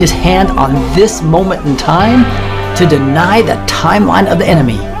his hand on this moment in time to deny the timeline of the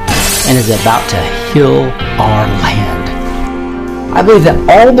enemy and is about to heal our land. I believe that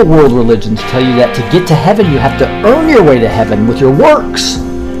all the world religions tell you that to get to heaven you have to earn your way to heaven with your works.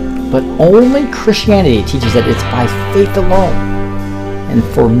 But only Christianity teaches that it's by faith alone. And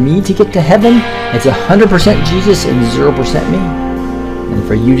for me to get to heaven, it's 100% Jesus and 0% me. And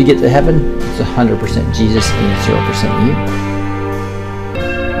for you to get to heaven, it's 100% Jesus and 0% you.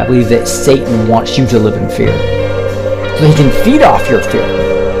 I believe that Satan wants you to live in fear, so he can feed off your fear.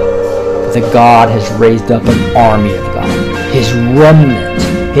 But that God has raised up an army of God, his remnant,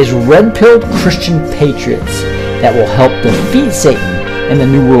 his red-pilled Christian patriots that will help defeat Satan and the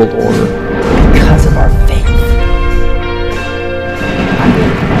New World Order because of our faith.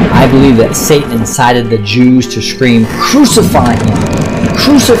 I believe that Satan incited the Jews to scream, "Crucify him!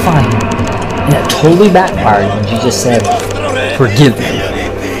 Crucify him!" And it totally backfired when Jesus said, "Forgive them,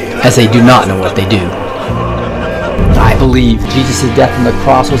 as they do not know what they do." I believe Jesus' death on the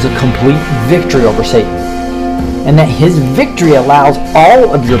cross was a complete victory over Satan, and that his victory allows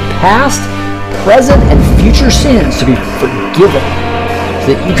all of your past, present, and future sins to be forgiven,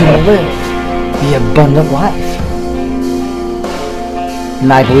 so that you can live the abundant life.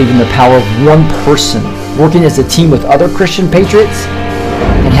 And I believe in the power of one person working as a team with other Christian patriots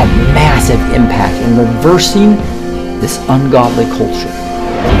can have massive impact in reversing this ungodly culture.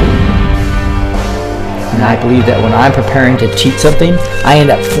 And I believe that when I'm preparing to teach something, I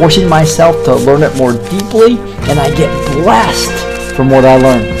end up forcing myself to learn it more deeply, and I get blessed from what I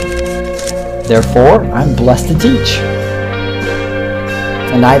learn. Therefore, I'm blessed to teach.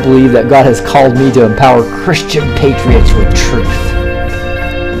 And I believe that God has called me to empower Christian patriots with truth.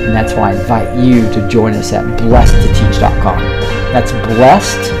 And that's why I invite you to join us at blessedtoteach.com. That's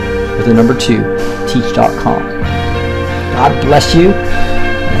blessed with the number 2, teach.com. God bless you,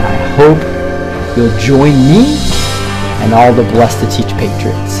 and I hope you'll join me and all the Blessed to Teach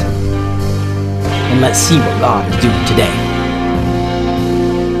patriots. And let's see what God is doing today.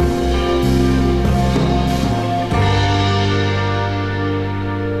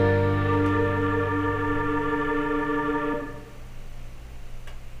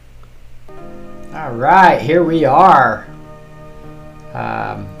 All right, here we are.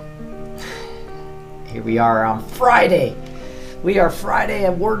 Here we are on Friday. We are Friday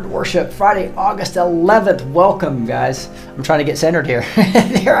at WordNWorship, Friday, August 11th. Welcome, guys. I'm trying to get centered here.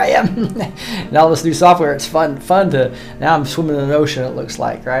 Here I am. And all this new software, it's fun to, now I'm swimming in an ocean, it looks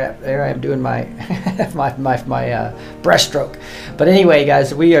like, right? There I am doing my my breaststroke. But anyway,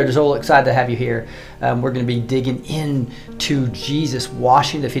 guys, we are so excited to have you here. We're going to be digging into Jesus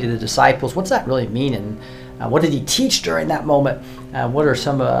washing the feet of the disciples. What's that really mean? And what did he teach during that moment? What are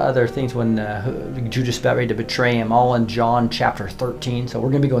some other things when Judas about ready to betray him? All in John chapter 13. So we're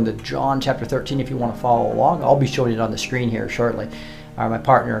going to be going to John chapter 13 if you want to follow along. I'll be showing it on the screen here shortly. My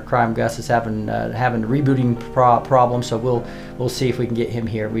partner in crime, Gus, is having rebooting problems, so we'll see if we can get him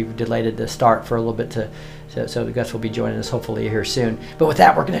here. We've delayed the start for a little bit so Gus will be joining us hopefully here soon. But with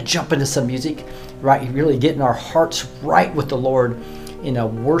that, we're going to jump into some music, right? Really getting our hearts right with the Lord in a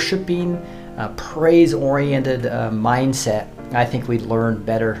worshiping, praise-oriented mindset. I think we learn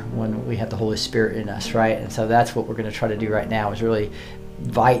better when we have the Holy Spirit in us, right? And so that's what we're going to try to do right now, is really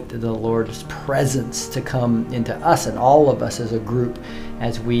invite the Lord's presence to come into us and all of us as a group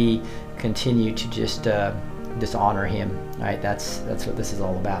as we continue to just honor him, right? That's what this is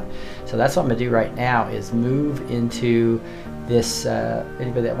all about. So that's what I'm going to do right now, is move into this.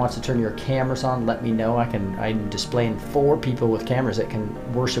 Anybody that wants to turn your cameras on, let me know. I'm displaying 4 people with cameras that can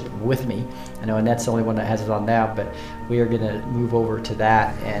worship with me. I know Annette's the only one that has it on now, but we are going to move over to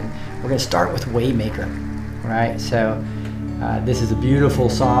that, and we're going to start with Waymaker, right? So this is a beautiful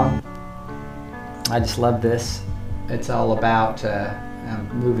song. I just love this. It's all about I'm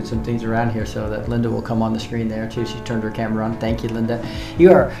moving some things around here so that Linda will come on the screen there too. She turned her camera on. Thank you, Linda.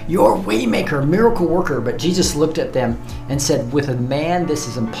 You are your waymaker, miracle worker. But Jesus looked at them and said, with a man this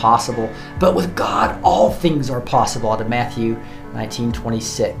is impossible, but with God all things are possible. Out of Matthew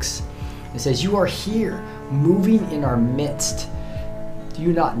 19:26. It says, you are here moving in our midst. Do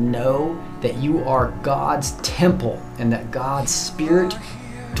you not know that you are God's temple and that God's Spirit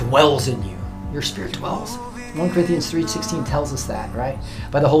dwells in you? Your spirit dwells. 1 Corinthians 3:16 tells us that, right?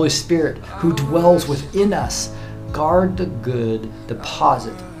 By the Holy Spirit who dwells within us, guard the good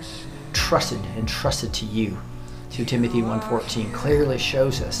deposit entrusted to you. 2 Timothy 1:14 clearly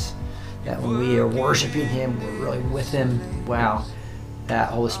shows us that when we are worshiping him, we're really with him. Wow, that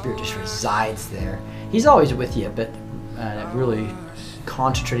Holy Spirit just resides there. He's always with you, but it really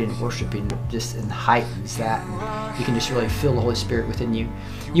concentrating and worshiping just heightens that. And you can just really feel the Holy Spirit within you.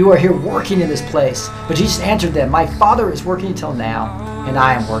 You are here working in this place. But Jesus answered them, my Father is working until now, and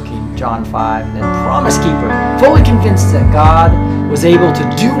I am working. John 5. And then promise keeper, fully convinced that God was able to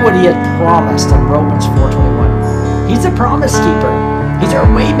do what he had promised on Romans 4:21. He's a promise keeper. He's our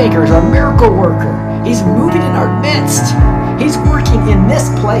way maker, he's our miracle worker. He's moving in our midst. He's working in this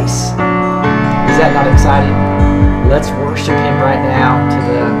place. Is that not exciting? Let's worship him right now to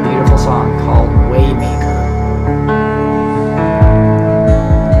the beautiful song called Waymaker.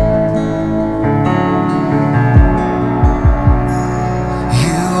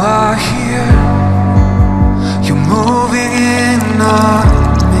 You are here. You're moving in our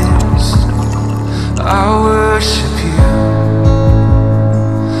midst. I worship you.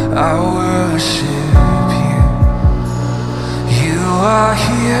 I worship you. You are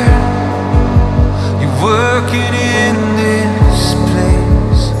here. You're working in this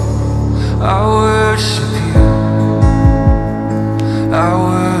place. I worship you. I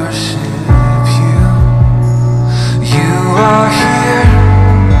worship you. You are here.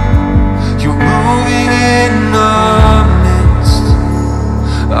 You're moving in our midst.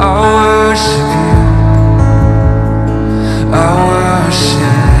 I worship you. I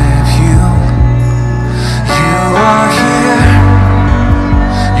worship you.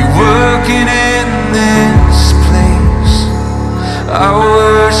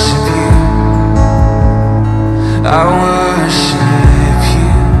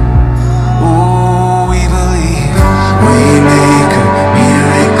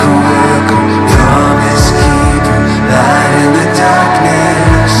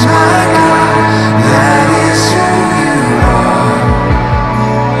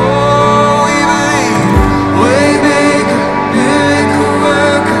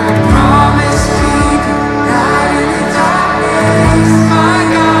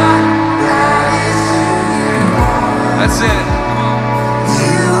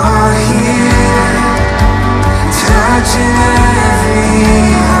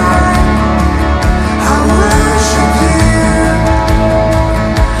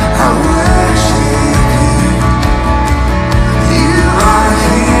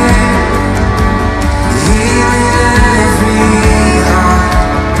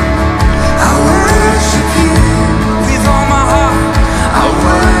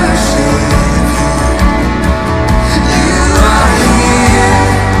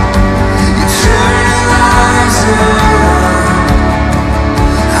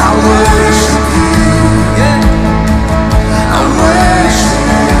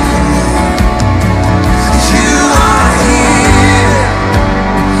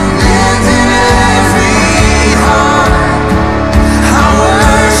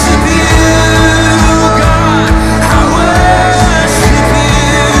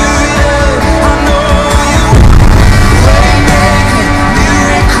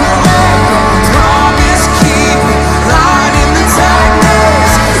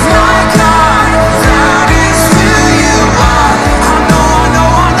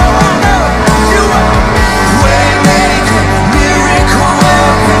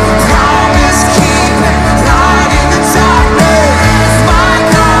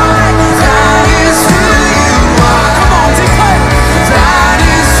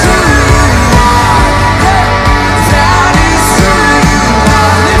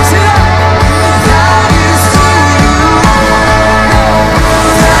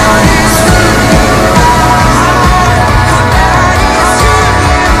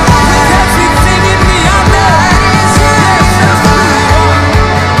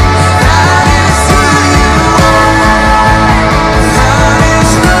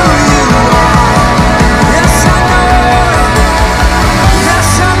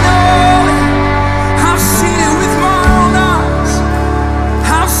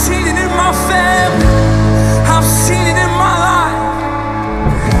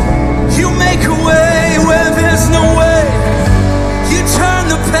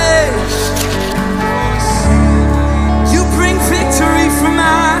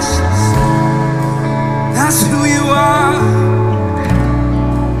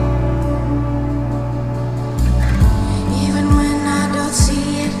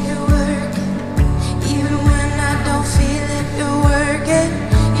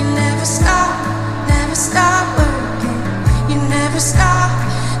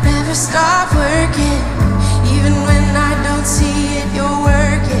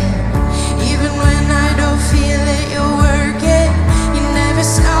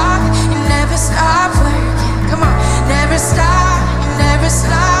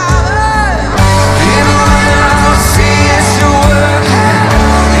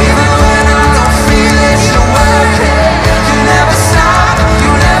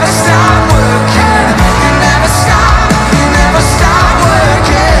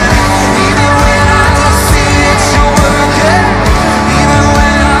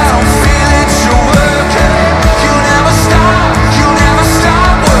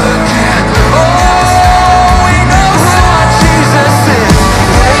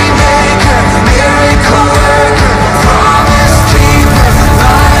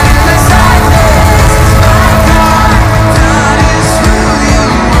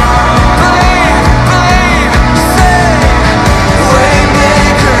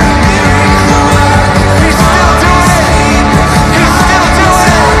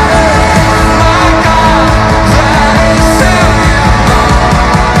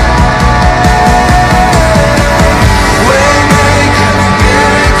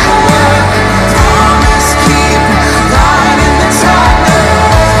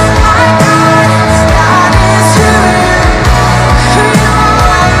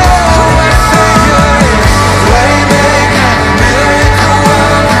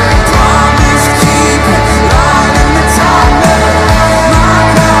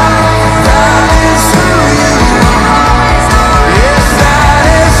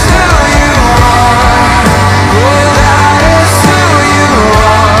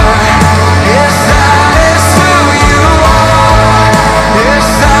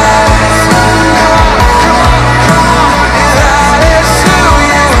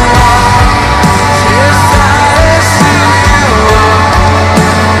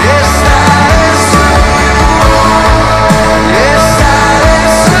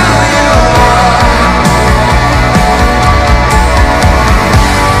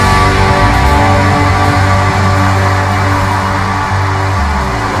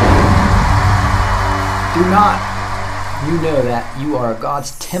 not, you know that you are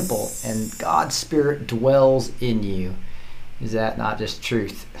God's temple and God's Spirit dwells in you. Is that not just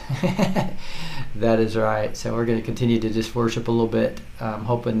truth? That is right. So we're going to continue to just worship a little bit,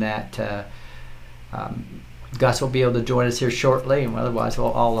 hoping that Gus will be able to join us here shortly, and otherwise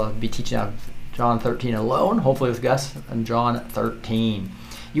I'll be teaching out of John 13 alone, hopefully with Gus, and John 13.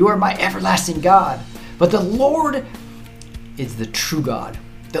 You are my everlasting God, but the Lord is the true God,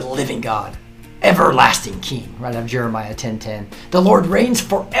 the living God, everlasting King, right out of Jeremiah 10:10. The Lord reigns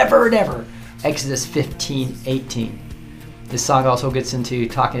forever and ever, Exodus 15:18. This song also gets into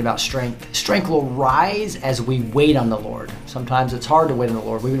talking about strength. Strength will rise as we wait on the Lord. Sometimes it's hard to wait on the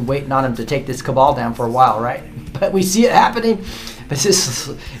Lord. We've been waiting on him to take this cabal down for a while, right? But we see it happening. But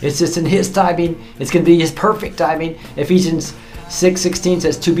it's just in his timing. It's going to be his perfect timing. Ephesians 6:16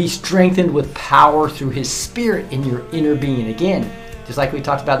 says, to be strengthened with power through his Spirit in your inner being. Again, just like we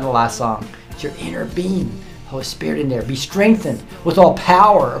talked about in the last song, it's your inner being. Holy Spirit in there. Be strengthened with all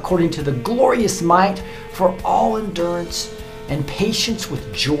power according to the glorious might for all endurance and patience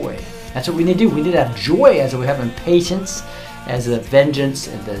with joy. That's what we need to do. We need to have joy as we have in patience, as the vengeance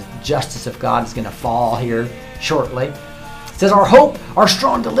and the justice of God is going to fall here shortly. It says our hope, our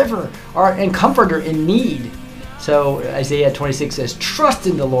strong deliverer, and comforter in need. So Isaiah 26 says, trust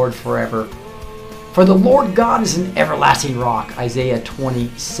in the Lord forever. For the Lord God is an everlasting rock. Isaiah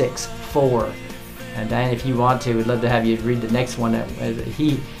 26:4. And Diane, if you want to, we'd love to have you read the next one.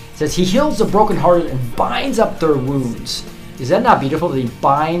 He says, he heals the brokenhearted and binds up their wounds. Is that not beautiful that he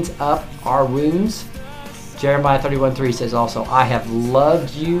binds up our wounds? Jeremiah 31:3 says also, I have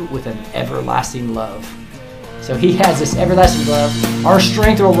loved you with an everlasting love. So he has this everlasting love. Our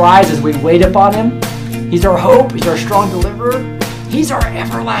strength will rise as we wait upon him. He's our hope. He's our strong deliverer. He's our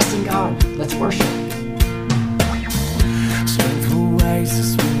everlasting God. Let's worship. Strength will rise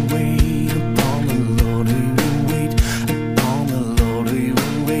as we wait upon the Lord. We will wait upon the Lord. We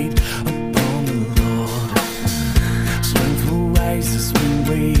will wait upon the Lord. Strength will rise as we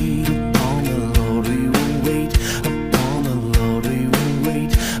wait upon the Lord. We will wait upon the Lord. We will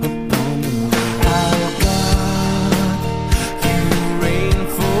wait upon the Lord. Our God, you reign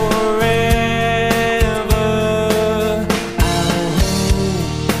forever.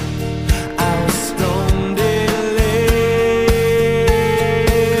 Our stone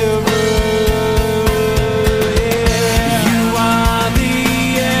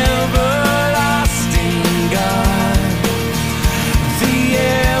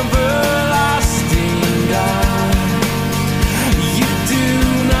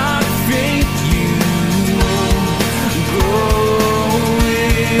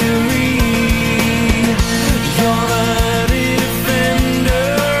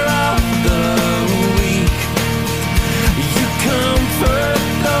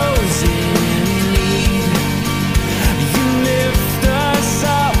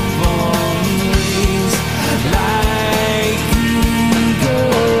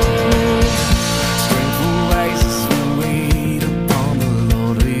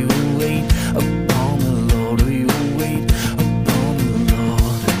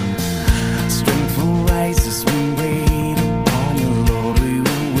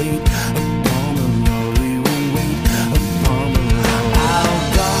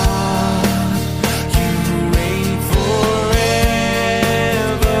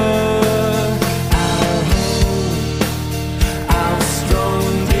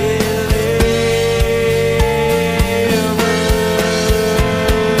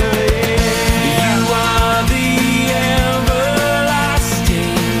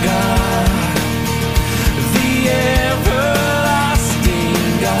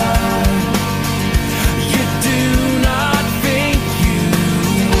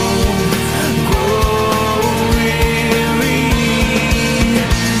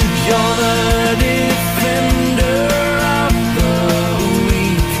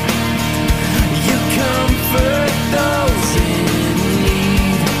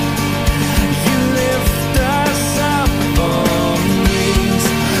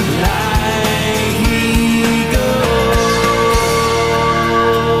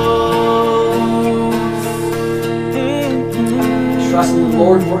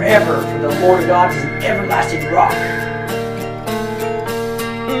Lord forever, for the Lord God is an everlasting rock.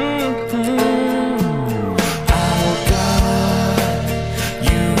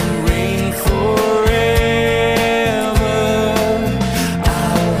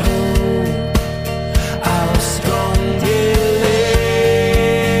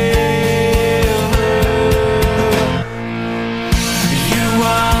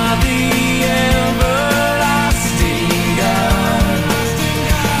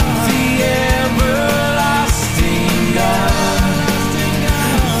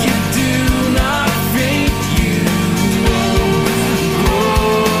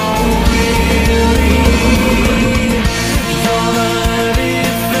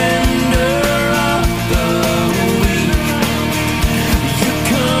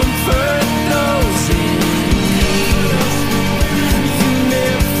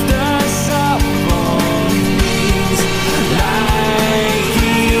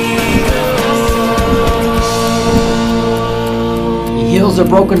 the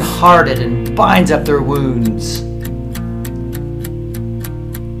brokenhearted and binds up their wounds. You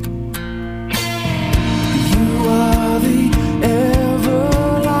are the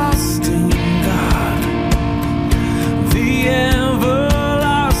everlasting God, the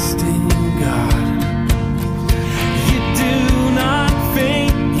everlasting God. You do not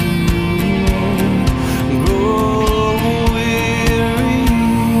faint, you won't grow weary.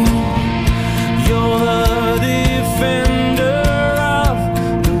 You're the defender of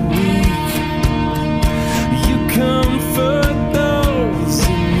the weak. You comfort those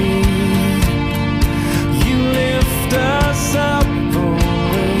in need. You lift us up on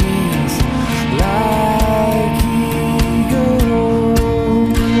wings like eagles.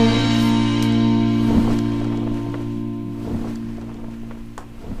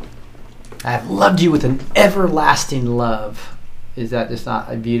 I have loved you with an everlasting love. Is that just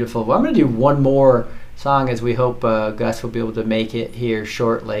not a beautiful? Well, I'm going to do one more song as we hope Gus will be able to make it here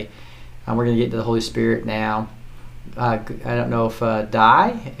shortly. We're going to get into the Holy Spirit now. I don't know if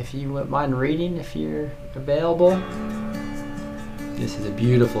Di, if you wouldn't mind reading, if you're available. This is a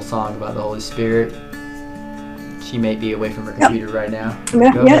beautiful song about the Holy Spirit. She may be away from her computer right now.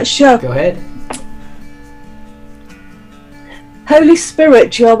 Yeah, Go yeah, ahead. sure. Go ahead. Holy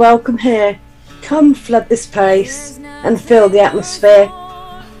Spirit, you are welcome here. Come flood this place and fill the atmosphere.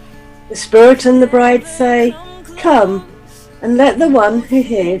 The Spirit and the bride say, come, and let the one who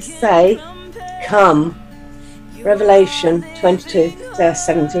hears say, come. Revelation 22, verse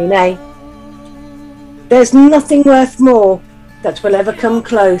 17a. There's nothing worth more that will ever come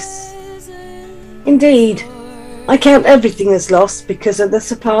close. Indeed, I count everything as lost because of the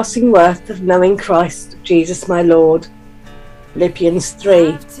surpassing worth of knowing Christ, Jesus my Lord. Philippians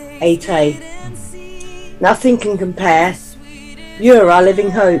 3, 8a. Nothing can compare. You're our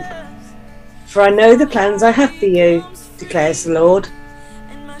living hope. For I know the plans I have for you, declares the Lord.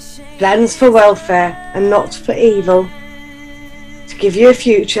 Plans for welfare and not for evil, to give you a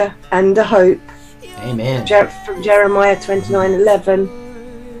future and a hope. Amen. From Jeremiah 29:11.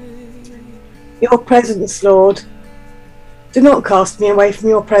 Your presence, Lord. Do not cast me away from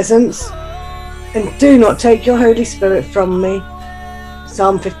your presence, and do not take your Holy Spirit from me.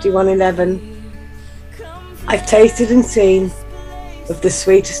 Psalm 51:11. I've tasted and seen of the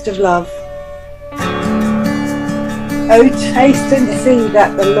sweetest of love. Oh, taste and see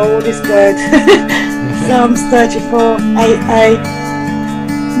that the Lord is good. Psalms 34:8a.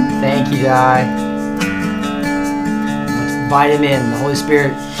 Thank you, Di. Let's invite him in, the Holy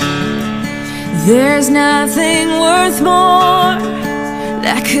Spirit. There's nothing worth more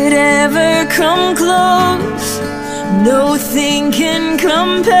that could ever come close. Nothing can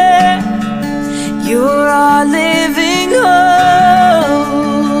compare. You're our living hope.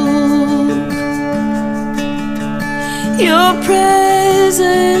 Your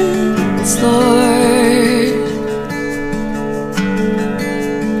presence, Lord.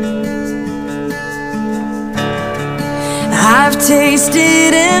 I've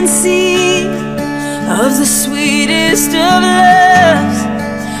tasted and seen of the sweetest of loves,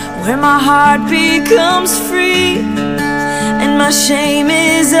 where my heart becomes free and my shame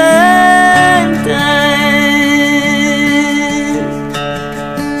is undone.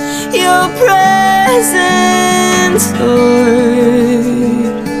 Your presence,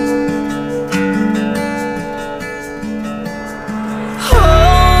 Lord.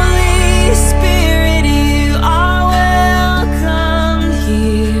 Holy Spirit, you are welcome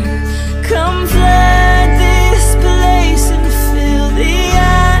here. Come flood this place and fill the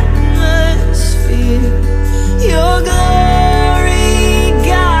atmosphere. Your glory,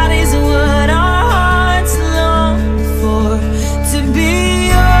 God, is what our hearts long for, to be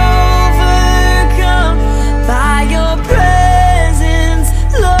overcome by your presence.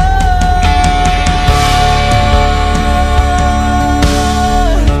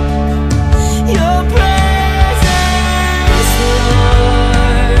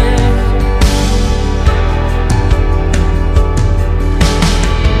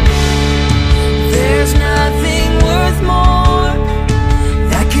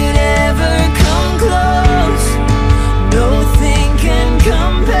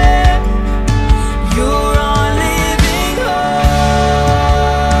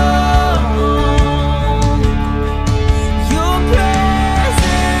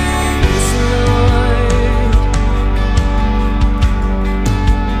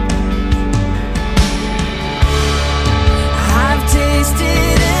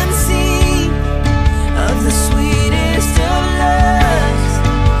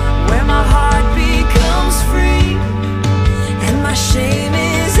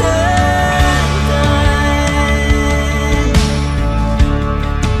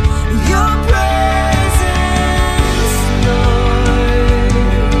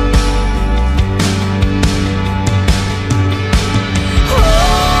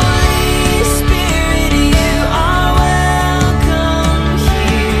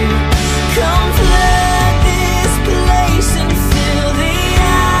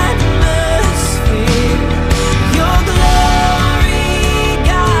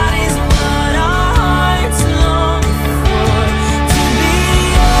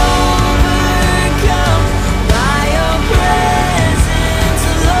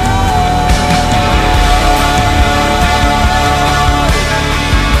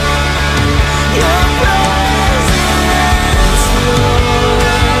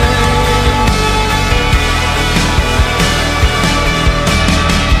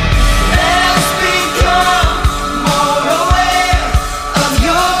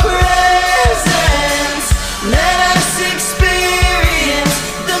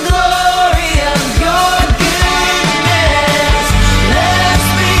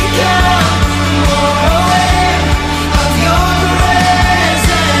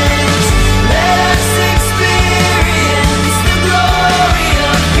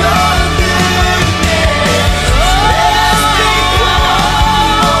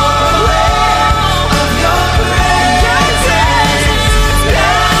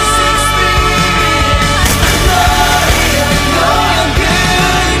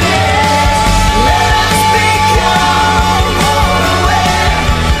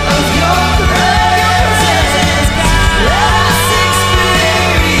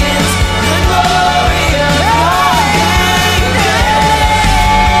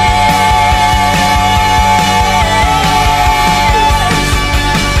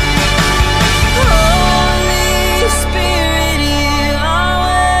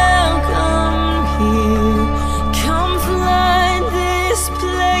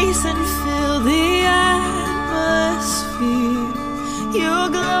 your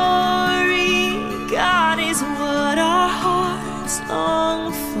glory. God is what our hearts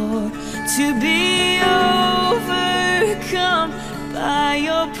long for, to be overcome by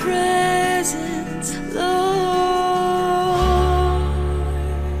your presence, Lord.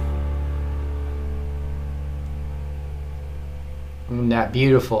 Isn't that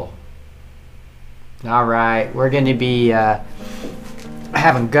beautiful? All right, we're going to be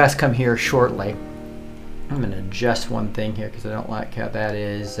having Gus come here shortly. I'm going to adjust one thing here because I don't like how that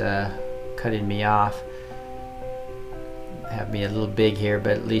is cutting me off. Have me a little big here,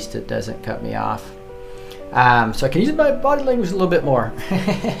 but at least it doesn't cut me off. So I can use my body language a little bit more.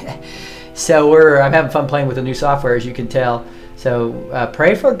 So I'm having fun playing with the new software, as you can tell. So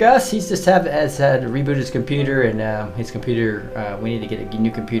pray for Gus. He's just had to reboot his computer, and his computer, we need to get a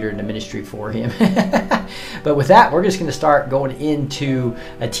new computer in the ministry for him. But with that, we're just going to start going into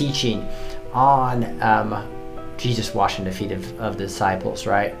a teaching on Jesus washing the feet of the disciples,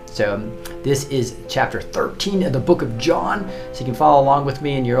 right? So this is chapter 13 of the book of John. So you can follow along with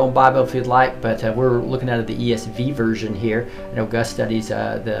me in your own Bible if you'd like, but we're looking at the ESV version here. I know Gus studies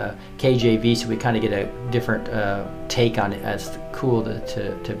the KJV, so we kind of get a different take on it. It's cool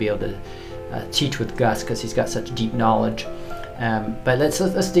to be able to teach with Gus because he's got such deep knowledge. But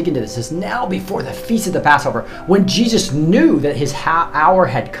let's dig into this. It says, now before the feast of the Passover, when Jesus knew that his hour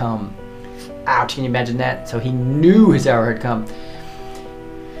had come. Ouch, can you imagine that? So he knew his hour had come.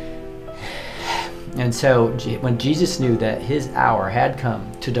 And so when Jesus knew that his hour had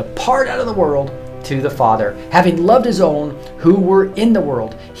come to depart out of the world to the Father, having loved his own who were in the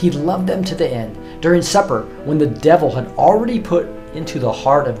world, he loved them to the end. During supper, when the devil had already put into the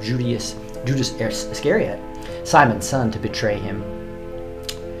heart of Judas Iscariot, Simon's son, to betray him,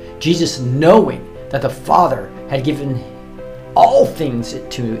 Jesus, knowing that the Father had given all things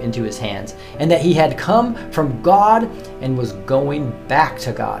into his hands, and that he had come from God and was going back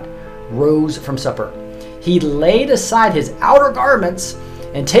to God, rose from supper. He laid aside his outer garments,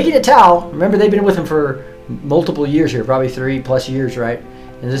 and taking a towel, remember they've been with him for multiple years here, probably 3+ years, right?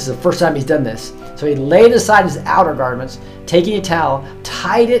 And this is the first time he's done this. So he laid aside his outer garments, taking a towel,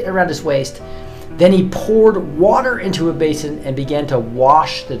 tied it around his waist. Then he poured water into a basin and began to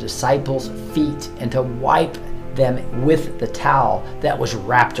wash the disciples' feet and to wipe them with the towel that was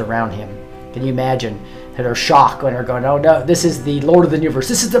wrapped around him. Can you imagine their shock when they're going, oh no, this is the Lord of the universe,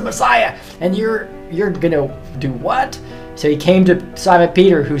 this is the Messiah, and you're gonna do what? So he came to Simon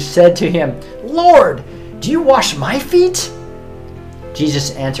Peter, who said to him, Lord, do you wash my feet?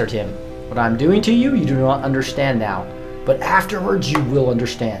 Jesus answered him, what I'm doing to you, you do not understand now, but afterwards you will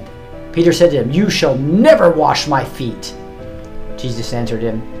understand. Peter said to him, you shall never wash my feet. Jesus answered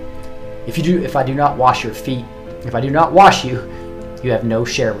him, if I do not wash your feet, if I do not wash you, you have no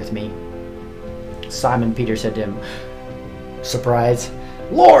share with me. Simon Peter said to him, surprised,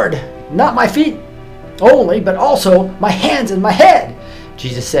 Lord, not my feet only, but also my hands and my head.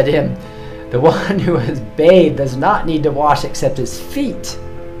 Jesus said to him, the one who is bathed does not need to wash except his feet,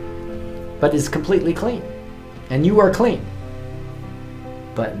 but is completely clean. And you are clean,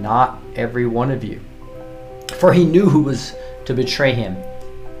 but not every one of you. For he knew who was to betray him.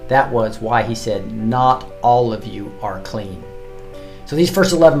 That was why he said, not all of you are clean. So these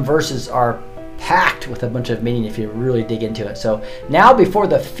first 11 verses are packed with a bunch of meaning if you really dig into it. So now before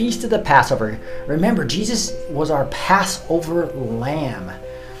the feast of the Passover, remember Jesus was our Passover lamb.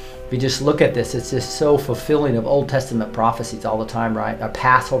 If you just look at this, it's just so fulfilling of Old Testament prophecies all the time, right? Our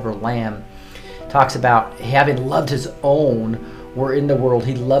Passover lamb talks about having loved his own were in the world.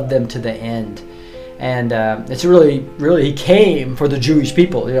 He loved them to the end. And it's really, he came for the Jewish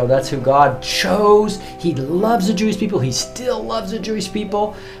people. You know, that's who God chose. He loves the Jewish people. He still loves the Jewish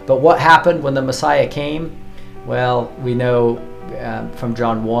people. But what happened when the Messiah came? Well, we know from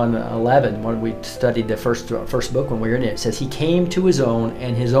John 1:11, when we studied the first book when we were in it, it says he came to his own,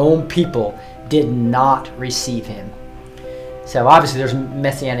 and his own people did not receive him. So obviously there's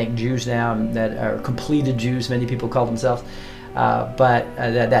Messianic Jews now that are completed Jews, many people call themselves. But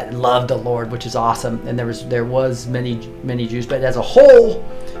that loved the Lord, which is awesome. And there was many Jews, but as a whole,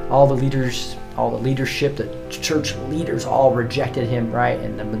 all the leadership, the church leaders all rejected him, right?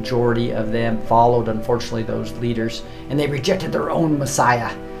 And the majority of them followed, unfortunately, those leaders, and they rejected their own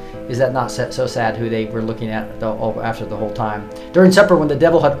Messiah. Is that not so sad who they were looking at after the whole time? During supper, when the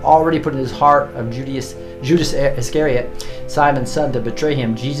devil had already put in his heart of Judas Iscariot, Simon's son, to betray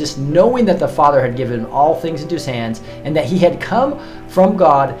him, Jesus, knowing that the Father had given all things into his hands, and that he had come from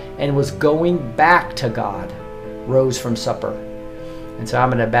God and was going back to God, rose from supper. And so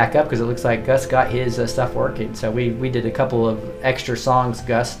I'm going to back up because it looks like Gus got his stuff working. So we did a couple of extra songs,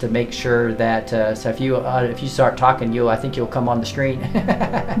 Gus, to make sure that so if you start talking, I think you'll come on the screen.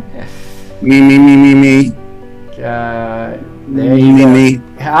 Me. There you go. Me.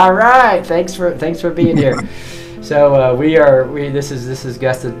 All right, thanks for being here. So this is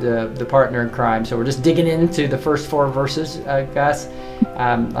Gus, the partner in crime. So we're just digging into the first 4 verses, Gus.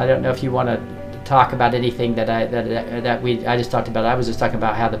 I don't know if you want to talk about anything that I just talked about. I was just talking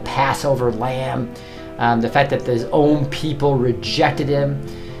about how the Passover lamb, the fact that his own people rejected him,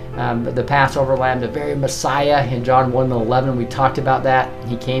 the Passover lamb, the very Messiah in John 1:11. We talked about that.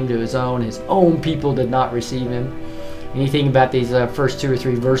 He came to his own people did not receive him. Anything about these first 2 or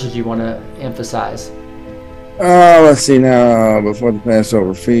 3 verses you want to emphasize? Let's see now. Before the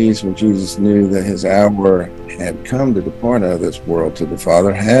Passover feast, when Jesus knew that his hour had come to depart out of this world to the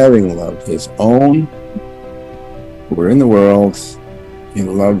Father, having loved his own who were in the world, he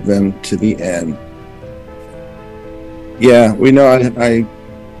loved them to the end. Yeah, we know I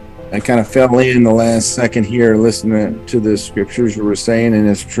kind of fell in the last second here listening to the scriptures you were saying, and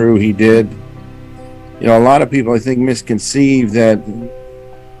it's true, he did. A lot of people, I think, misconceive that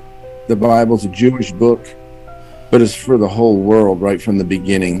the Bible's a Jewish book, but it's for the whole world right from the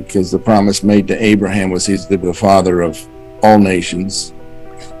beginning, because the promise made to Abraham was he's the father of all nations.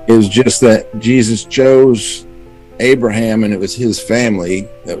 It was just that Jesus chose Abraham, and it was his family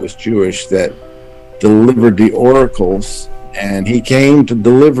that was Jewish that delivered the oracles, and he came to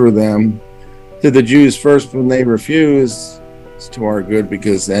deliver them to the Jews first when they refused. It's to our good,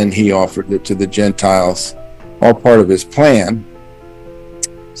 because then he offered it to the Gentiles, all part of his plan.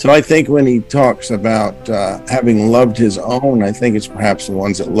 So I think when he talks about having loved his own, I think it's perhaps the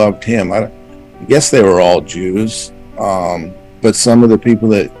ones that loved him. I guess they were all Jews, but some of the people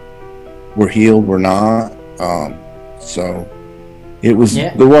that were healed were not. So it was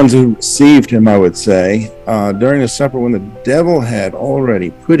the ones who received him, I would say. During the supper, when the devil had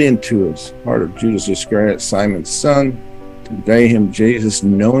already put into his heart of Judas Iscariot, Simon's son, to betray him, Jesus,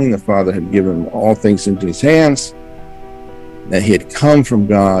 knowing the Father had given him all things into his hands, that he had come from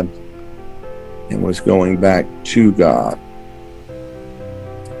God and was going back to God.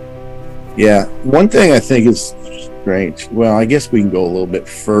 Yeah, one thing I think is strange. Well, I guess we can go a little bit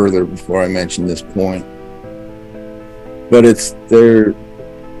further before I mention this point. But it's there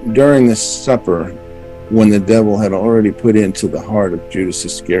during the supper when the devil had already put into the heart of Judas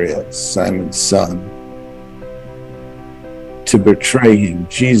Iscariot, Simon's son, to betray him.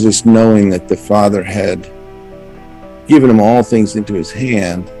 Jesus, knowing that the Father had given him all things into his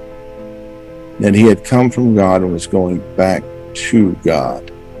hand, that he had come from God and was going back to God.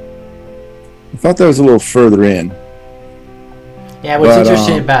 I thought that was a little further in. Yeah, what's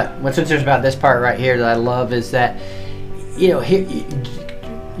interesting about this part right here that I love is that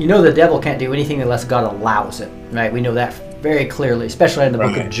the devil can't do anything unless God allows it, right? We know that very clearly, especially in the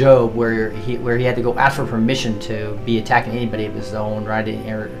book of Job, where he had to go ask for permission to be attacking anybody of his own, right?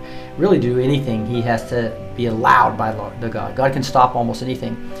 Or really do anything. He has to be allowed by the God. God can stop almost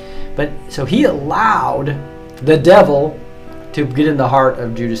anything. But so he allowed the devil to get in the heart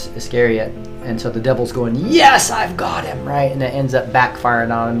of Judas Iscariot. And so the devil's going, yes, I've got him, right? And it ends up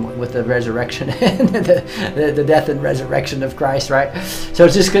backfiring on him with the resurrection, the death and resurrection of Christ, right? So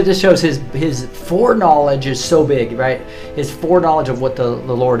it's just good. This shows his foreknowledge is so big, right? His foreknowledge of what the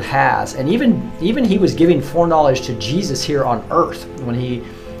Lord has. And even he was giving foreknowledge to Jesus here on earth when he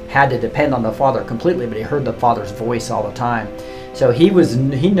had to depend on the Father completely, but he heard the Father's voice all the time. So he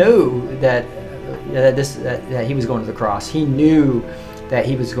knew that he was going to the cross. He knew that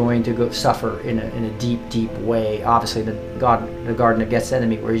he was going to go suffer in a deep way. Obviously, the Garden of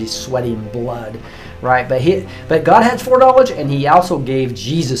Gethsemane, where he's sweating blood, right? But God had foreknowledge, and he also gave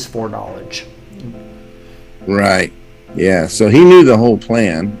Jesus foreknowledge. Right. Yeah. So he knew the whole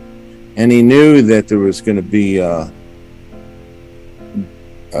plan, and he knew that there was going to be a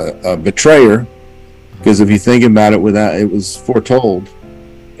betrayer, because if you think about it, it was foretold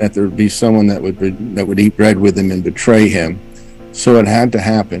that there would be someone that would eat bread with him and betray him. So it had to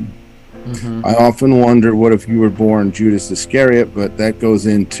happen. Mm-hmm. I often wonder, what if you were born Judas Iscariot? But that goes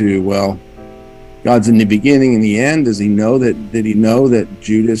into, well, God's in the beginning and the end. Did he know that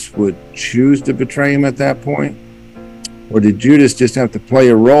Judas would choose to betray him at that point? Or did Judas just have to play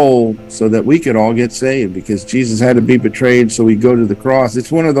a role so that we could all get saved? Because Jesus had to be betrayed, so we go to the cross.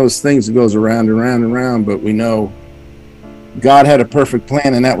 It's one of those things that goes around and round and round, but we know God had a perfect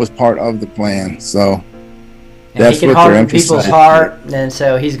plan, and that was part of the plan. So and that's he can harden people's heart, and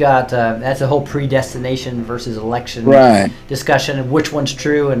so he's got that's a whole predestination versus election discussion of which one's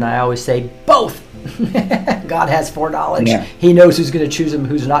true, and I always say both. God has foreknowledge. Yeah. He knows who's going to choose him,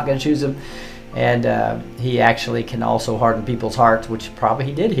 who's not going to choose him. And he actually can also harden people's hearts, which probably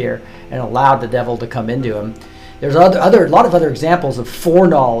he did here, and allowed the devil to come into him. There's a lot of other examples of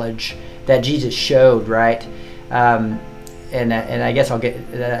foreknowledge that Jesus showed, right? And I guess I'll get.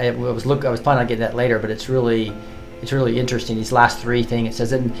 I was planning on getting that later, but it's really interesting. These last three things, it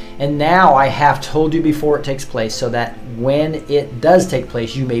says, and now I have told you before it takes place, so that when it does take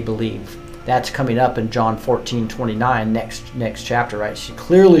place, you may believe. That's coming up in John 14:29, next chapter, right? She's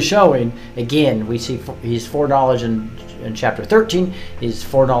clearly showing, again, we see he's foreknowledge in chapter 13, he's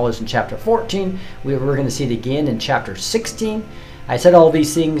foreknowledge in chapter 14. We're going to see it again in chapter 16. I said all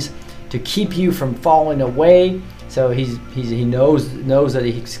these things to keep you from falling away. So he knows that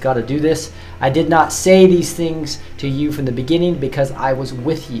he's got to do this. I did not say these things to you from the beginning because I was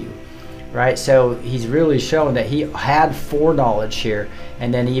with you. Right, so he's really shown that he had foreknowledge here.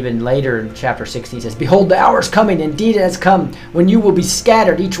 And then even later in chapter 16 he says, behold, the hour is coming, indeed it has come, when you will be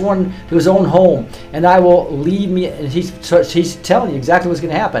scattered, each one to his own home, and I will leave me. And he's telling you exactly what's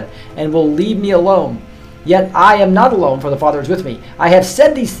going to happen, and will leave me alone. Yet I am not alone, for the Father is with me. I have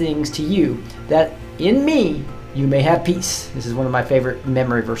said these things to you, that in me you may have peace. This is one of my favorite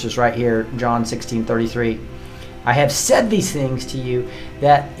memory verses right here, John 16:33. I have said these things to you,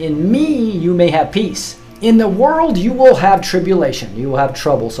 that in me you may have peace. In the world you will have tribulation. You will have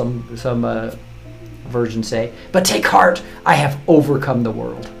trouble, some versions say. But take heart, I have overcome the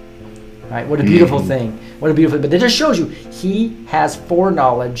world. Right? What a beautiful thing. What a beautiful. But it just shows you he has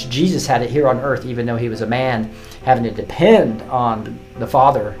foreknowledge. Jesus had it here on earth, even though he was a man, having to depend on the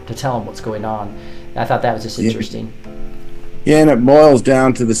Father to tell him what's going on. I thought that was just interesting. Yeah, and it boils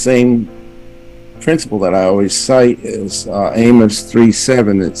down to the same principle that I always cite is Amos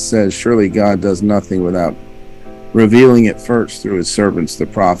 3:7. It says, surely God does nothing without revealing it first through his servants, the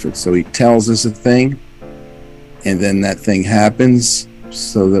prophets. So he tells us a thing, and then that thing happens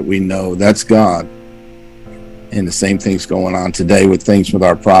so that we know that's God. And the same thing's going on today with things with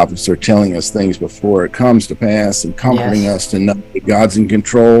our prophets. They're telling us things before it comes to pass and comforting us to know that God's in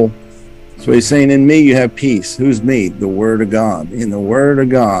control. So he's saying, in me you have peace. Who's me? The Word of God. In the Word of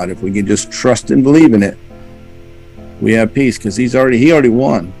God, if we can just trust and believe in it, we have peace, because he already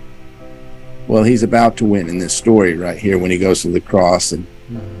won. Well, he's about to win in this story right here when he goes to the cross and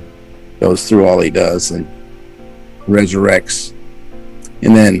goes through all he does and resurrects,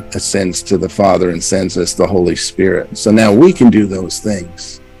 and then ascends to the Father and sends us the Holy Spirit. So now we can do those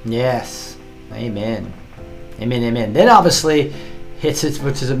things. Yes. Amen. Amen, amen. Then obviously, which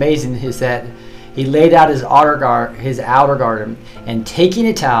is amazing, is that he laid out his outer garment, and taking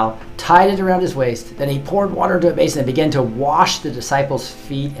a towel, tied it around his waist. Then he poured water into a basin and began to wash the disciples'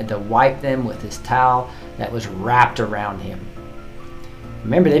 feet and to wipe them with his towel that was wrapped around him.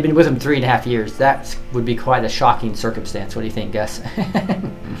 Remember, they've been with him 3.5 years. That would be quite a shocking circumstance. What do you think, Gus?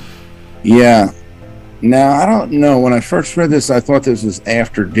 Yeah. Now, I don't know. When I first read this, I thought this was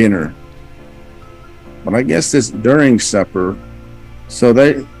after dinner. But I guess this during supper. So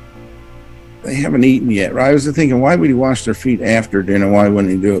they haven't eaten yet, right? I was thinking, why would he wash their feet after dinner? Why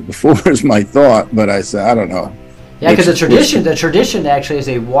wouldn't he do it before? Is my thought, but I said, I don't know. Yeah, because the tradition actually is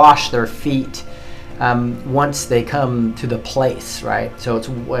they wash their feet once they come to the place, right? So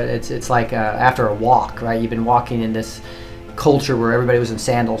it's like after a walk, right? You've been walking in this culture where everybody was in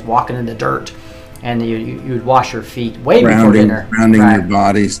sandals, walking in the dirt, and you would wash your feet way before dinner. Grounding your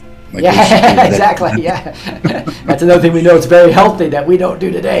bodies. Like exactly. Yeah, that's another thing we know. It's very healthy that we don't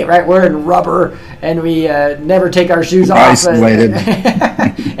do today, right? We're in rubber and we never take our shoes off. Isolated.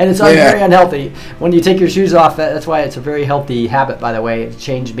 And it's very unhealthy when you take your shoes off. That's why it's a very healthy habit, by the way. It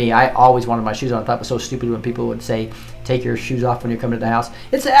changed me. I always wanted my shoes on. I thought it was so stupid when people would say, take your shoes off when you're coming to the house.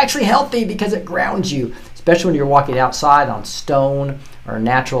 It's actually healthy because it grounds you, especially when you're walking outside on stone or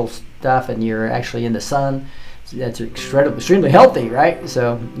natural stuff and you're actually in the sun. That's extremely healthy, right?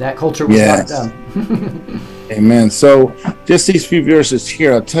 So that culture was not done. Amen. So just these few verses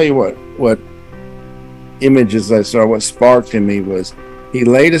here, I'll tell you what images I saw. What sparked in me was he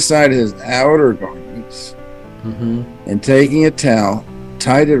laid aside his outer garments and taking a towel,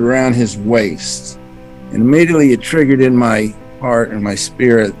 tied it around his waist. And immediately it triggered in my heart and my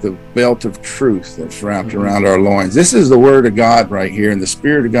spirit the belt of truth that's wrapped around our loins. This is the Word of God right here, and the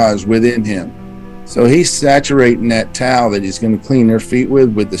Spirit of God is within him. So he's saturating that towel that he's going to clean their feet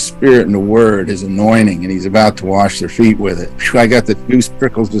with the Spirit and the Word, his anointing, and he's about to wash their feet with it. I got the goose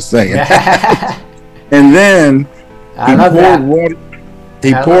prickles just saying. And then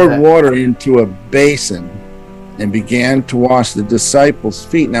he poured water into a basin and began to wash the disciples'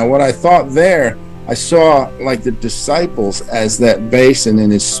 feet. Now, what I thought there, I saw like the disciples as that basin,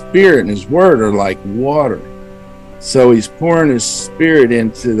 and his spirit and his word are like water. So he's pouring his spirit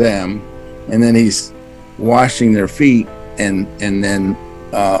into them, and then he's washing their feet, and then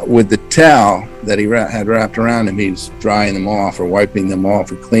with the towel that he had wrapped around him, he's drying them off or wiping them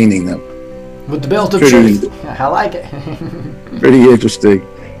off or cleaning them. With the belt of truth. I like it. Pretty interesting.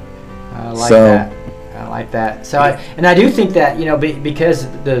 I like that. I like that. So, I do think that, because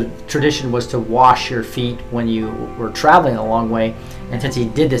the tradition was to wash your feet when you were traveling a long way, and since he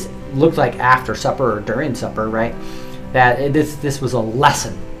did this, looked like after supper or during supper, right? That this was a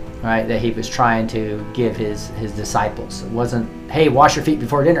lesson, right? That he was trying to give his disciples. It wasn't, hey, wash your feet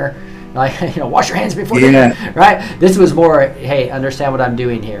before dinner, like wash your hands before dinner, right? This was more, hey, understand what I'm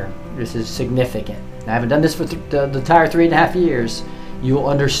doing here. This is significant. I haven't done this for the entire 3.5 years. You will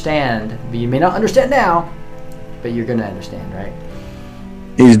understand. But you may not understand now, but you're going to understand, right?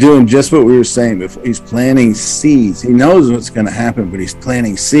 He's doing just what we were saying before. He's planting seeds. He knows what's going to happen, but he's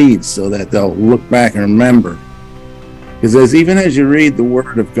planting seeds so that they'll look back and remember. Because even as you read the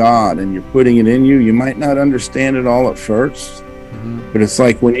Word of God and you're putting it in you, you might not understand it all at first. Mm-hmm. But it's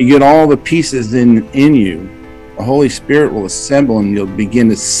like when you get all the pieces in you, the Holy Spirit will assemble, and you'll begin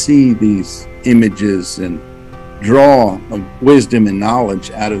to see these images and draw wisdom and knowledge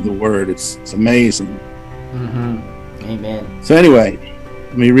out of the Word. It's amazing. Mm-hmm. Amen. So anyway,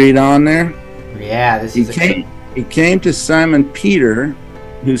 let me read on there. Yeah, he came to Simon Peter,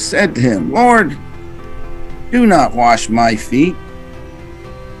 who said to him, Lord, do not wash my feet.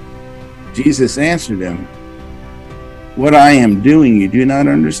 Jesus answered him, what I am doing you do not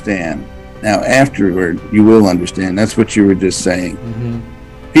understand. Now afterward you will understand. That's what you were just saying. Mm-hmm.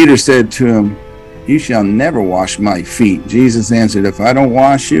 Peter said to him, you shall never wash my feet. Jesus answered, if I don't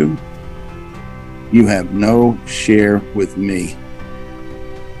wash you, you have no share with me.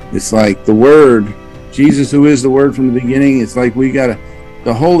 It's like the Word, Jesus, who is the Word from the beginning. It's like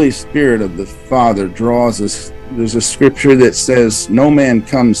the Holy Spirit of the Father draws us. There's a scripture that says, no man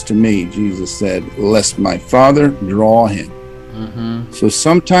comes to me, Jesus said, lest my Father draw him. Mm-hmm. So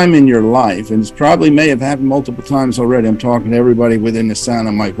sometime in your life, and it probably may have happened multiple times already, I'm talking to everybody within the sound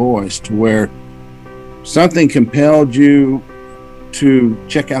of my voice, to where something compelled you to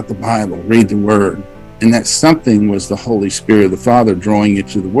check out the Bible, read the Word. And that something was the Holy Spirit of the Father drawing you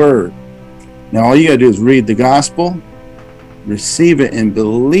to the Word. Now all you got to do is read the gospel, receive it, and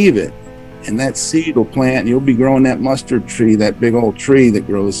believe it. And that seed will plant, and you'll be growing that mustard tree, that big old tree that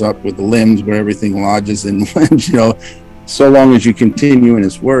grows up with the limbs where everything lodges in limbs, so long as you continue in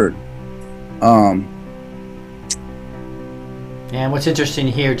His Word. And what's interesting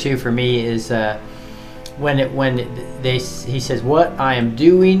here too for me is he says, what I am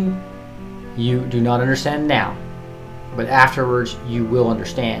doing you do not understand now, but afterwards you will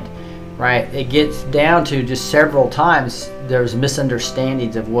understand, right? It gets down to just several times there's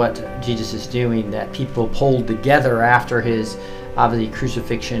misunderstandings of what Jesus is doing that people pulled together after his obviously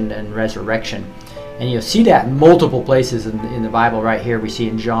crucifixion and resurrection. And you'll see that in multiple places in the Bible. Right here we see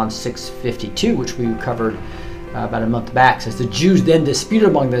in John 6:52, which we covered about a month back. It says, the Jews then disputed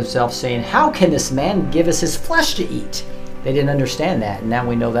among themselves, saying, how can this man give us his flesh to eat? They didn't understand that. And now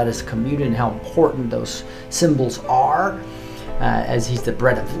we know that is communion and how important those symbols are, as he's the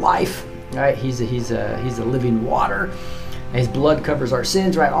bread of life, right? He's the living water. His blood covers our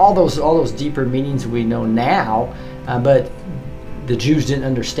sins, right? All those deeper meanings we know now, but the Jews didn't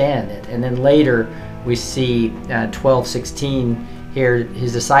understand it. And then later we see 12:16 here,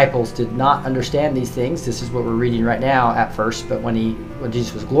 his disciples did not understand these things. This is what we're reading right now at first, but when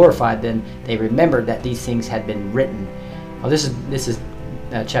Jesus was glorified, then they remembered that these things had been written. Well, this is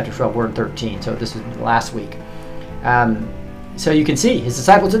chapter 12, word 13. So this is last week. So you can see his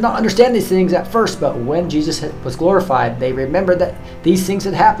disciples did not understand these things at first, but when Jesus was glorified, they remembered that these things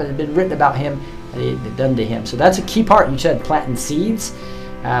had happened, had been written about him, and it had done to him. So that's a key part. You said planting seeds.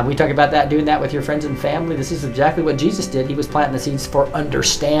 We talk about that, doing that with your friends and family. This is exactly what Jesus did. He was planting the seeds for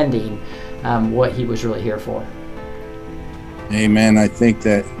understanding what he was really here for. Amen. I think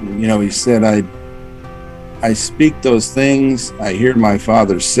that, he said, I speak those things I hear my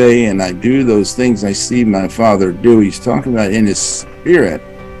Father say, and I do those things I see my Father do. He's talking about in his spirit.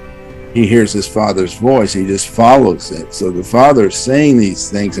 He hears his Father's voice. He just follows it. So the Father is saying these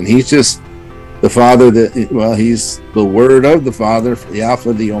things, and he's just the Father he's the Word of the Father, the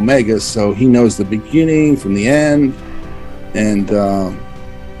Alpha, the Omega. So he knows the beginning from the end. And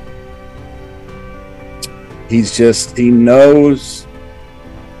he knows.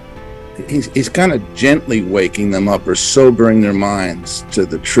 He's kind of gently waking them up or sobering their minds to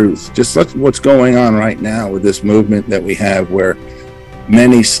the truth. Just like what's going on right now with this movement that we have, where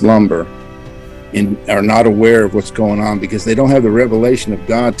many slumber and are not aware of what's going on because they don't have the revelation of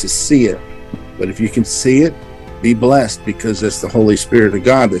God to see it. But if you can see it, be blessed, because it's the Holy Spirit of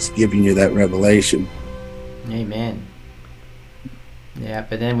God that's giving you that revelation. Amen. Yeah,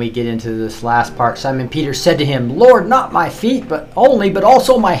 but then we get into this last part. Simon Peter said to him, Lord, not my feet, but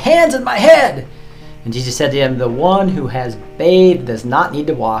also my hands and my head. And Jesus said to him, the one who has bathed does not need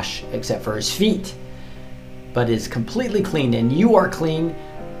to wash except for his feet, but is completely clean. And you are clean,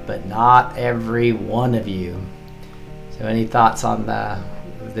 but not every one of you. So any thoughts on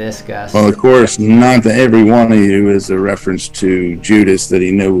this, Gus? Well, of course, not that every one of you is a reference to Judas that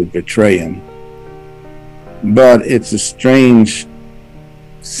he knew would betray him. But it's a strange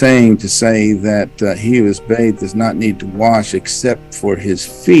saying to say that he who is bathed does not need to wash except for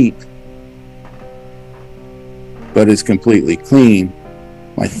his feet, but is completely clean.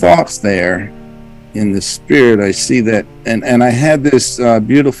 My thoughts there, in the spirit, I see that, and I had this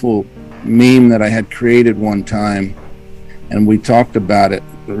beautiful meme that I had created one time, and we talked about it,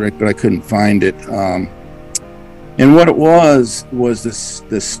 Rick, but I couldn't find it. And what it was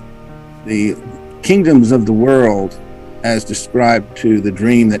the kingdoms of the world as described to the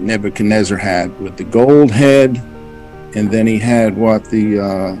dream that Nebuchadnezzar had, with the gold head, and then he had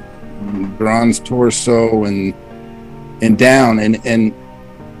the bronze torso and down,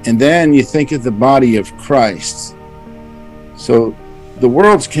 and then you think of the body of Christ. So the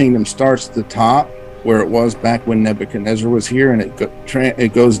world's kingdom starts at the top, where it was back when Nebuchadnezzar was here, and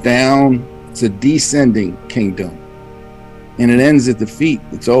it goes down. It's a descending kingdom, and it ends at the feet.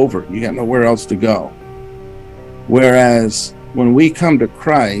 It's over. You got nowhere else to go. Whereas when we come to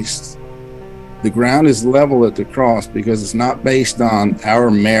Christ, the ground is level at the cross, because it's not based on our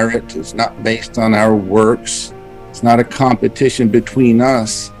merit. It's not based on our works. It's not a competition between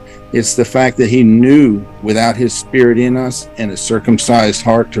us. It's the fact that he knew without his spirit in us and a circumcised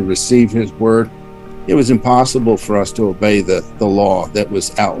heart to receive his word, it was impossible for us to obey the law that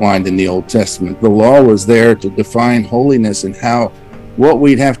was outlined in the Old Testament. The law was there to define holiness and what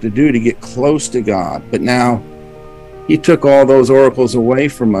we'd have to do to get close to God. But now he took all those oracles away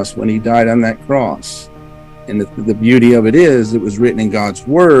from us when he died on that cross. And the beauty of it is, it was written in God's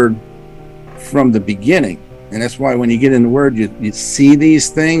word from the beginning. And that's why when you get in the word, you see these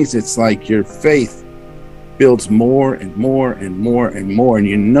things. It's like your faith builds more and more and more and more, and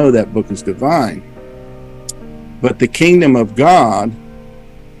you know that book is divine. But the kingdom of God,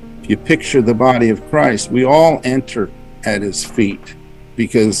 if you picture the body of Christ, we all enter at his feet,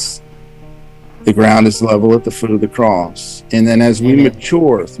 because the ground is level at the foot of the cross. And then as we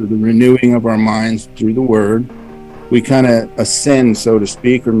mature through the renewing of our minds through the word, we kind of ascend, so to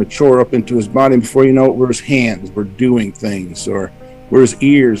speak, or mature up into his body. And before you know it, we're his hands, we're doing things, or we're his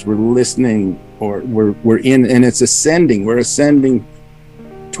ears, we're listening, or we're in, and it's ascending. We're ascending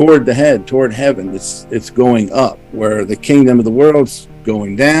toward the head, toward heaven. It's going up, where the kingdom of the world's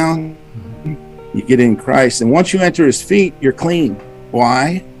going down. You get in Christ, and once you enter his feet, you're clean.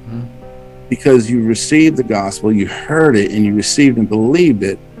 Why? Because you received the gospel, you heard it, and you received and believed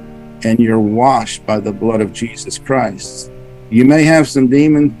it, and you're washed by the blood of Jesus Christ. You may have some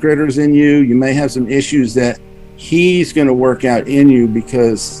demon critters in you. You may have some issues that he's going to work out in you,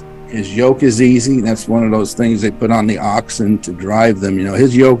 because his yoke is easy. That's one of those things they put on the oxen to drive them. You know,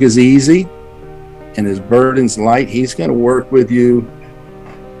 his yoke is easy and his burden's light. He's going to work with you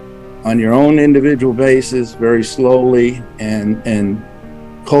on your own individual basis, very slowly, and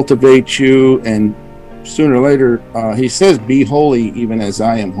cultivate you. And sooner or later, he says, be holy even as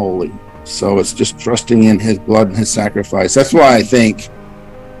I am holy. So it's just trusting in his blood and his sacrifice. That's why I think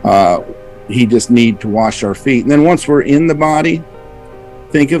he just need to wash our feet. And then once we're in the body,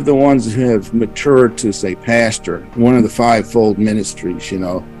 think of the ones who have matured to, say, pastor, one of the fivefold ministries, you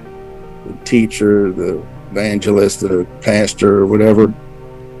know, the teacher, the evangelist, the pastor, or whatever.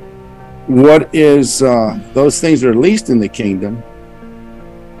 What is those things are least in the kingdom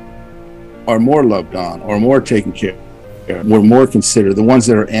are more loved on, or more taken care of, we're more considered. The ones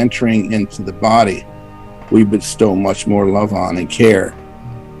that are entering into the body, we bestow much more love on and care.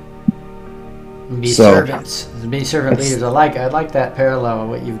 Be servants, be servant leaders. I like that parallel of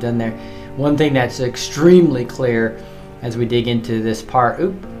what you've done there. One thing that's extremely clear as we dig into this part,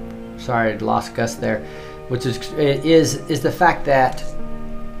 sorry, I lost Gus there, which is the fact that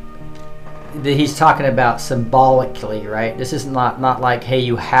he's talking about symbolically, right? This is not like, hey,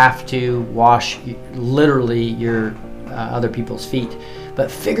 you have to wash literally your other people's feet, but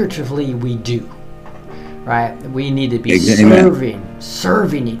figuratively we do, right? We need to be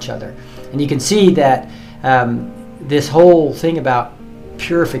serving each other. And you can see that this whole thing about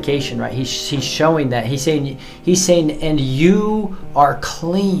purification, right? He's showing that he's saying, and you are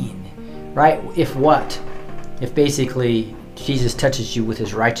clean, right? If what? If basically Jesus touches you with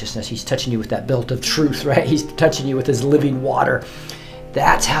his righteousness, he's touching you with that belt of truth, right? He's touching you with his living water.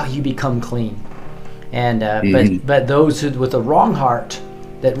 That's how you become clean. And but those who with a wrong heart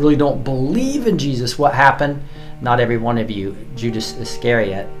that really don't believe in Jesus, what happened? Not every one of you, Judas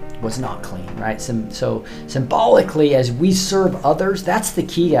Iscariot, was not clean, right? So symbolically, as we serve others, that's the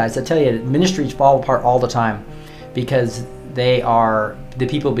key, guys. I tell you, ministries fall apart all the time because the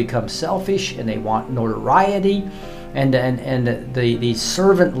people become selfish and they want notoriety, and the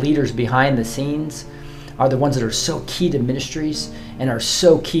servant leaders behind the scenes are the ones that are so key to ministries and are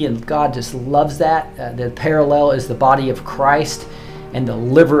so key, and God just loves that. The parallel is the body of Christ, and the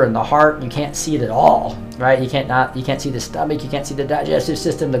liver and the heart, you can't see it at all, right? You can't see the stomach, you can't see the digestive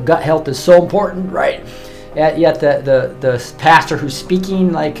system. The gut health is so important, right? Yet the pastor who's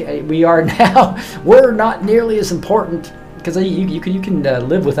speaking like we are now, we're not nearly as important, because you can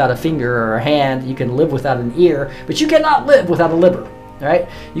live without a finger or a hand, you can live without an ear, but you cannot live without a liver, right?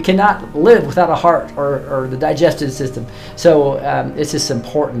 You cannot live without a heart or the digestive system. So it's just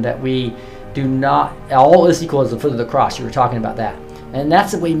important that we do not, all is equal as the foot of the cross. You were talking about that. And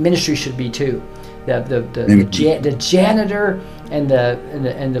that's the way ministry should be too. The janitor and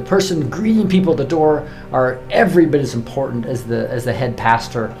the person greeting people at the door are every bit as important as the head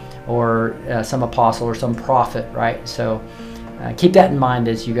pastor or some apostle or some prophet, right? So keep that in mind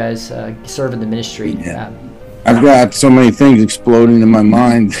as you guys serve in the ministry. Yeah. I've got so many things exploding in my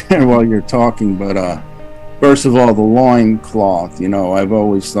mind while you're talking, but first of all, the loincloth. I've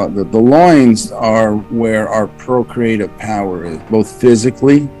always thought that the loins are where our procreative power is, both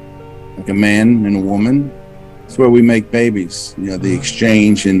physically, like a man and a woman. It's where we make babies, the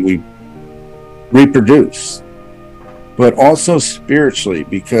exchange, and we reproduce. But also spiritually,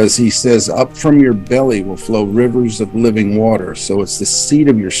 because he says, up from your belly will flow rivers of living water. So it's the seed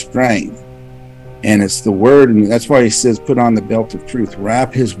of your strength. And it's the word, and that's why he says, put on the belt of truth,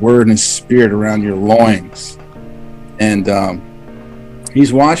 wrap his word and his spirit around your loins. And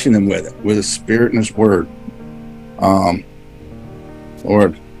he's washing them with his spirit and his word.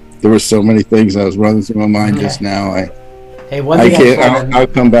 Lord, there were so many things that was running through my mind just now. I'll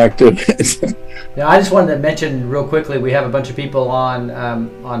come back to it. Now, I just wanted to mention real quickly, we have a bunch of people on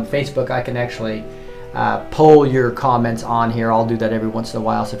Facebook. I can actually poll your comments on here. I'll do that every once in a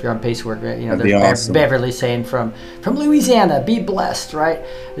while. So if you're on Facebook, there's awesome. Beverly saying from Louisiana, be blessed, right?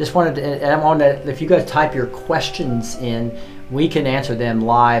 I just wanted to, and I wanted to, if you guys type your questions in, we can answer them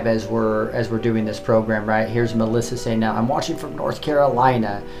live as we're doing this program, right? Here's Melissa saying, now I'm watching from North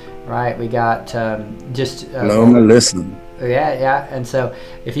Carolina, right? We got hello, Melissa. Yeah. And so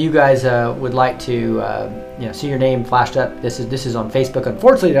if you guys would like to see your name flashed up, this is on Facebook.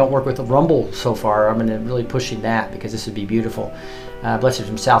 Unfortunately, I don't work with Rumble so far. I'm going to really pushing that because this would be beautiful. Blessings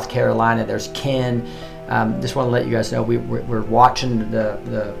from South Carolina. There's Ken. Just want to let you guys know we're watching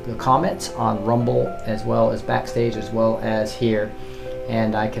the comments on Rumble as well as backstage as well as here,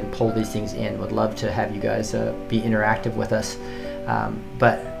 and I can pull these things in. Would love to have you guys be interactive with us.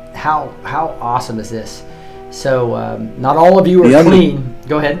 But how awesome is this? So not all of you are clean.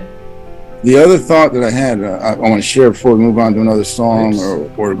 Go ahead. The other thought that I had, I want to share before we move on to another song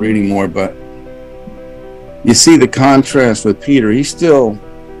or reading more, but you see the contrast with Peter. He's still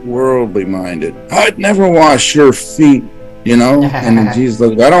worldly minded. I'd never wash your feet, and then Jesus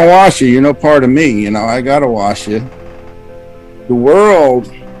like, I don't wash you. You're no part of me. I got to wash you. The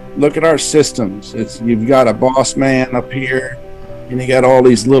world, look at our systems. You've got a boss man up here, and you got all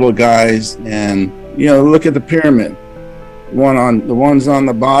these little guys, and look at the pyramid. The ones on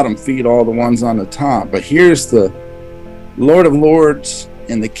the bottom feed all the ones on the top. But here's the Lord of Lords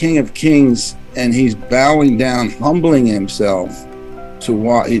and the King of Kings, and he's bowing down, humbling himself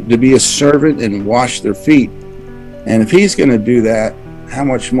to be a servant and wash their feet. And if he's going to do that, how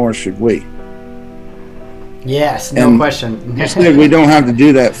much more should we? Yes, no question. We don't have to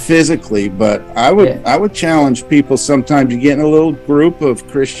do that physically, but I would challenge people sometimes. You get in a little group of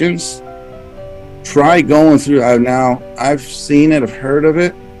Christians, try going through. Now I've seen it, I've heard of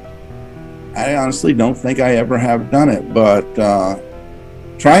it. I honestly don't think I ever have done it, but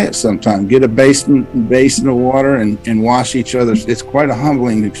try it sometime. Get a basin of water and wash each other's. It's quite a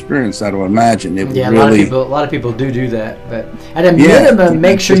humbling experience, I would imagine. A lot of people do that, but at a minimum,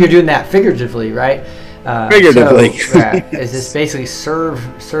 make sure you're doing that figuratively, right? Figuratively. Is this basically serve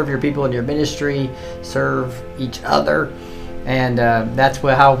your people in your ministry, serve each other, and that's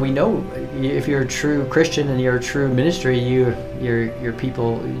how we know if you're a true Christian and you're a true ministry. Your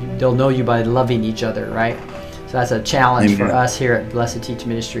people, they'll know you by loving each other, right? So that's a challenge for us here at Blessed Teach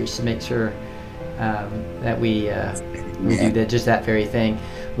Ministries to make sure that we do just that very thing.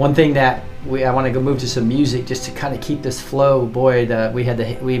 One thing that I want to go move to some music just to kind of keep this flow. Boy, we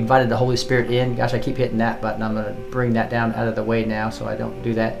invited the Holy Spirit in. Gosh, I keep hitting that button. I'm going to bring that down out of the way now so I don't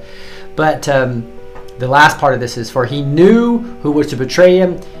do that. But the last part of this is, for he knew who was to betray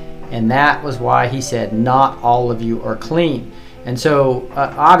him, and that was why he said, not all of you are clean. And so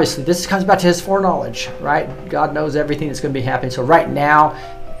obviously this comes back to his foreknowledge, right? God knows everything that's going to be happening. So right now,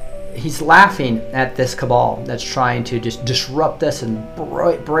 he's laughing at this cabal that's trying to just disrupt us and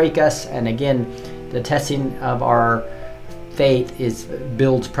break us. And again, the testing of our faith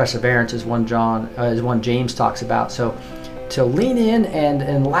builds perseverance, as 1 James talks about. So to lean in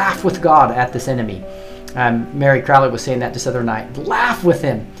and laugh with God at this enemy. Mary Crowley was saying that this other night. Laugh with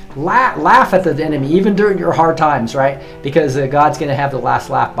him. Laugh at the enemy, even during your hard times, right? Because God's going to have the last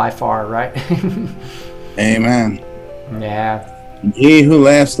laugh by far, right? Amen. Yeah. He who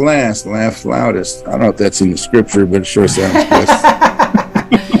laughs last laughs loudest. I don't know if that's in the scripture, but it sure sounds good.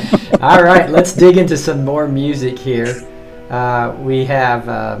 All right, let's dig into some more music here. We have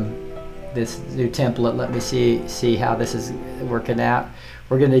this new template. Let me see how this is working out.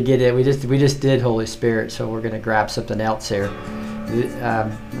 We're going to get it. We just did Holy Spirit, so we're going to grab something else here.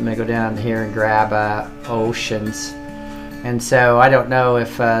 I'm going to go down here and grab Oceans. And so I don't know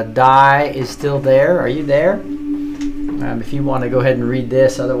if Di is still there. Are you there? If you want to go ahead and read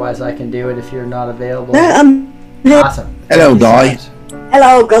this, otherwise I can do it if you're not available. No, I'm here. Awesome. Hello, Di.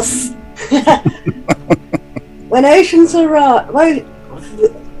 Hello, Gus. When oceans arise,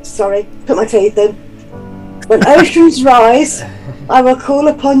 sorry, put my teeth in. When oceans rise, I will call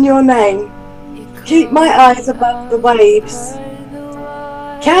upon your name. Keep my eyes above the waves.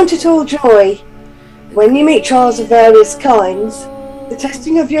 Count it all joy when you meet trials of various kinds. The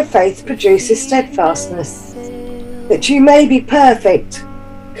testing of your faith produces steadfastness, that you may be perfect,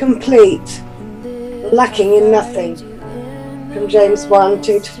 complete, lacking in nothing. From James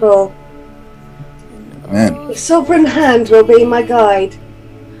 1:2-4. Amen. The sovereign hand will be my guide.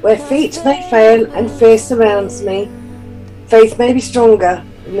 Where feet may fail and fear surrounds me, faith may be stronger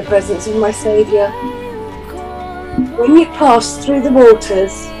in the presence of my Saviour. When you pass through the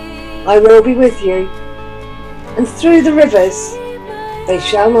waters, I will be with you, and through the rivers, they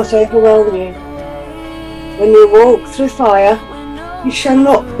shall not overwhelm you. When you walk through fire, you shall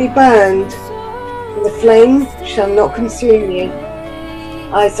not be burned, and the flame shall not consume you.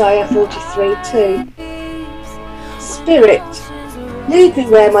 Isaiah 43:2. Spirit, lead me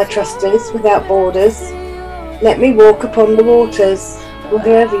where my trust is, without borders. Let me walk upon the waters,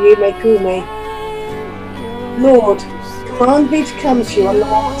 wherever you may call me. Lord, command me to come to you on the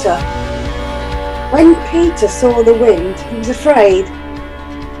water. When Peter saw the wind, he was afraid,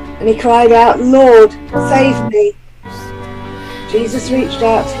 and he cried out, Lord, save me. Jesus reached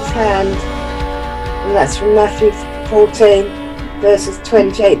out his hand, and that's from Matthew 14, verses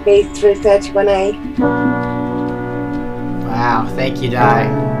 28b through 31a. Wow, thank you, Di.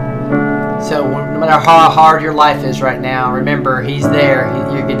 So no matter how hard your life is right now, remember, he's there.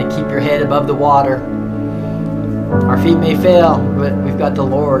 You're going to keep your head above the water. Our feet may fail, but we've got the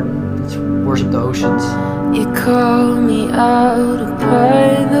Lord. Let's worship the oceans. You call me out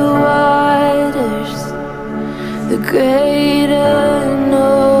upon the waters, the great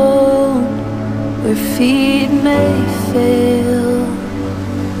unknown, where feet may fail,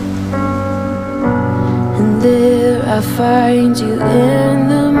 and there I find you in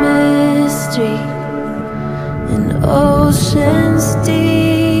the mystery, in oceans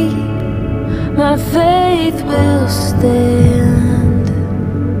deep. My faith will stand,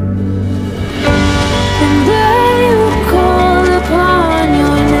 and I will call upon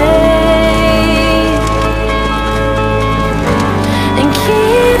your name, and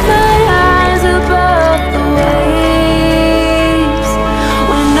keep my eyes above the waves.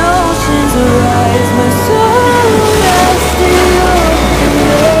 When oceans arise, my soul rests in your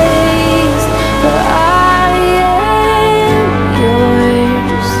embrace. For I am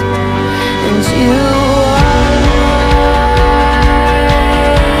yours, and you are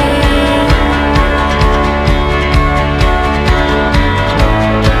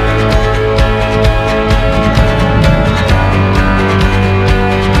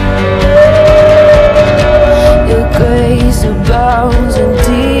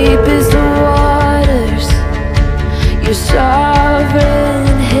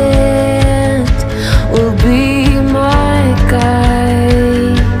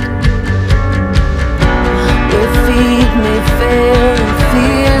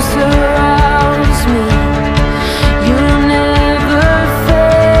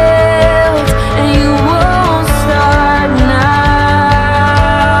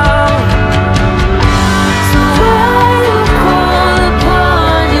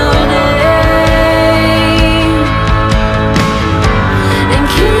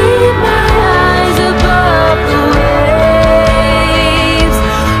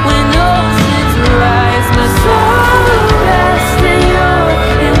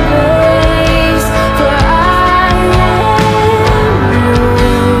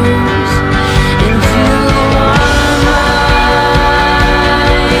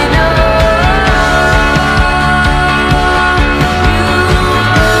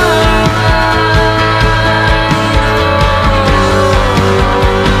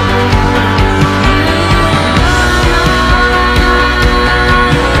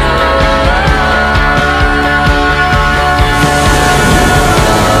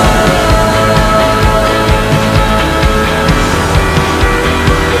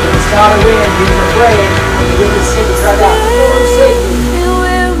not a wind. He was afraid. The wind and sea cried out, Lord, save me. And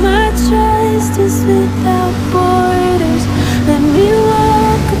where my trust is without borders, let me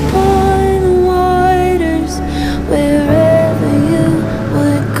walk upon the waters, wherever you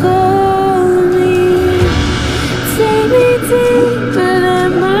would call me. Take me deeper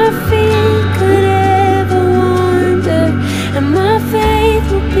than my feet could ever wander, and my faith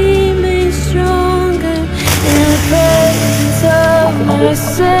will be made stronger in the presence of my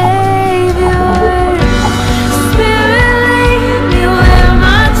Savior. Spirit, lead me where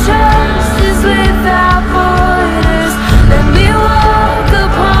my trust is without borders. Let me walk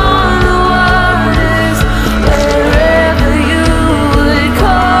upon the waters, wherever you would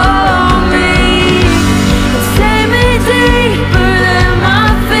call me. Take me deeper than my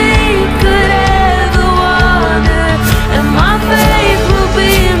feet could ever wander, and my faith will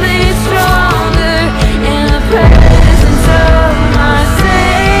be made stronger in the presence of my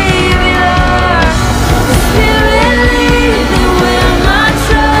Savior. Spirit, lead me where my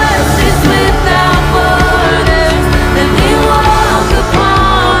trust is without borders. Let me walk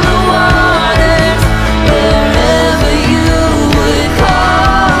upon the waters, wherever you would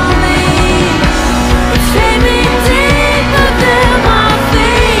call me. Take me deeper than my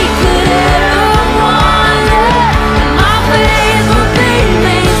feet could ever wander, and my faith will be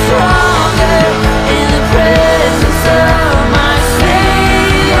made stronger in the presence of my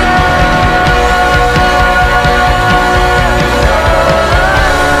Savior.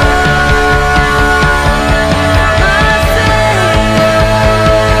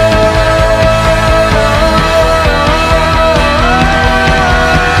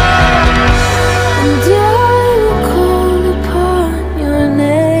 And I will call upon your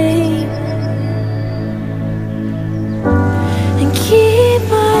name and keep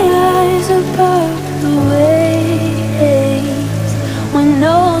my eyes above the waves. When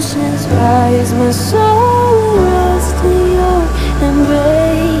oceans rise, my soul will rest in your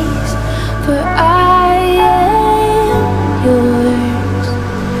embrace. For I am yours,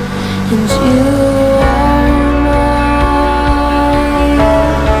 and you are mine. You are mine.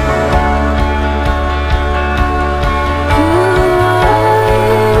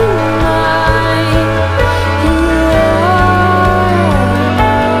 You are.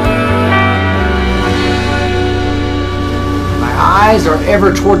 My eyes are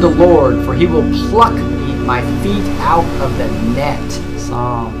ever toward the Lord, for he will pluck me, my feet out of the net.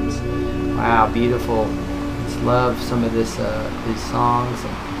 Psalms. Wow, beautiful. Just love some of these songs.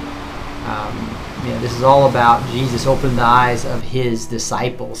 And, this is all about Jesus opening the eyes of his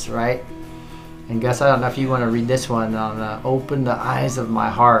disciples, right? And Gus, I don't know if you want to read this one on open the eyes of my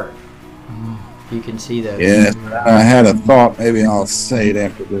heart. If you can see those. Yes, I had a thought. Maybe I'll say it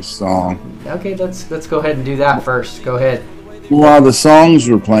after this song. Okay, let's go ahead and do that first. Go ahead. While the songs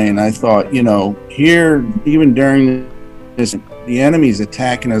were playing, I thought, here, even during this, the enemy's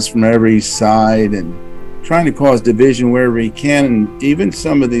attacking us from every side and trying to cause division wherever he can. And even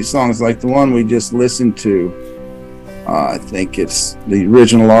some of these songs, like the one we just listened to, I think it's the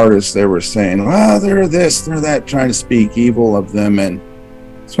original artists, they were saying, well, they're this, they're that, trying to speak evil of them. And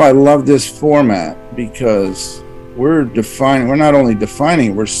so I love this format because we're not only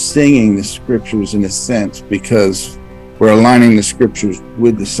defining, we're singing the scriptures in a sense, because we're aligning the scriptures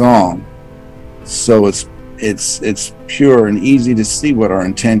with the song. So it's pure and easy to see what our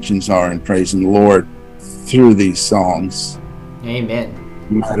intentions are in praising the Lord through these songs. Amen.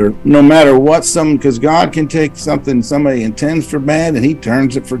 No matter what, because God can take something somebody intends for bad and he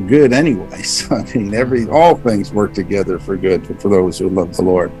turns it for good anyway. So I mean, all things work together for good for those who love the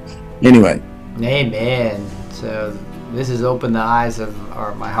Lord. Anyway. Amen. So this is open the eyes of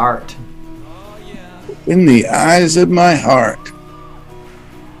my heart. In the eyes of my heart,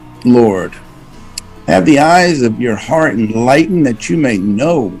 Lord, have the eyes of your heart enlightened, that you may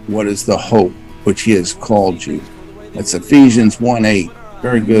know what is the hope which he has called you. That's Ephesians 1:8.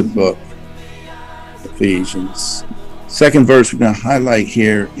 Very good book, Ephesians. Second verse we're going to highlight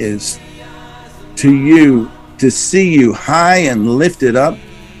here is to see you high and lifted up,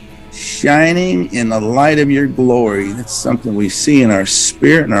 shining in the light of your glory. That's something we see in our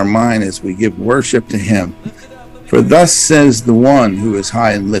spirit and our mind as we give worship to him. For thus says the one who is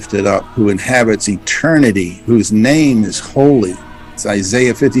high and lifted up, who inhabits eternity, whose name is holy. It's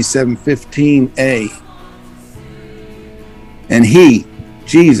Isaiah 57:15a. And he,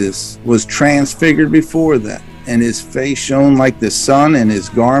 Jesus, was transfigured before them, and his face shone like the sun, and his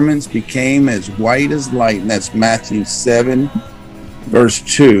garments became as white as light. And that's Matthew 7, verse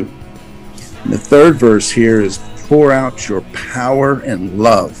 2. And the third verse here is, pour out your power and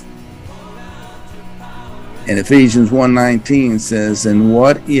love. And Ephesians 1:19 says, and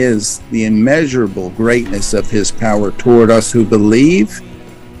what is the immeasurable greatness of his power toward us who believe,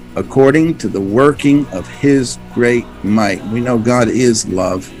 according to the working of his great might. We know God is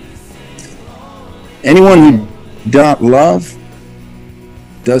love. Anyone who does not love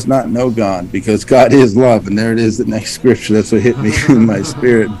does not know God, because God is love. And there it is, the next scripture. That's what hit me in my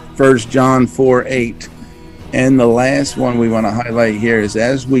spirit. 1 John 4:8. And the last one we want to highlight here is,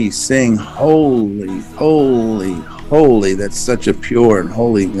 as we sing, holy, holy, holy. That's such a pure and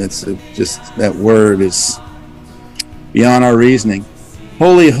holy. Just that word is beyond our reasoning.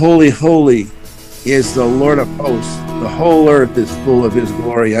 Holy, holy, holy is the Lord of hosts. The whole earth is full of his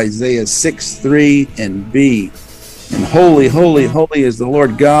glory. Isaiah 6:3 and B. And holy, holy, holy is the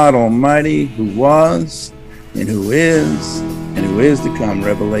Lord God Almighty, who was and who is to come.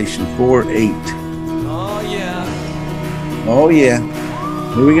 Revelation 4:8. Oh yeah. Oh yeah.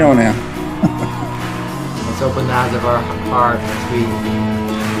 Here we go now. Let's open the eyes of our heart as we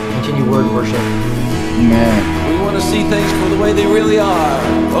continue word worship. Amen. We want to see things for the way they really are.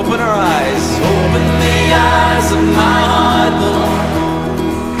 Open our eyes. Open the eyes of my heart, Lord.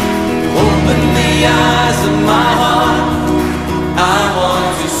 Open the eyes of my heart. I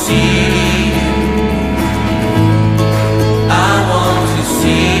want to see you. I want to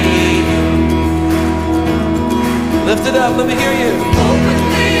see you. Lift it up. Let me hear you. Open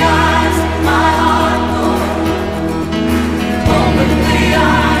the eyes of my heart, Lord. Open the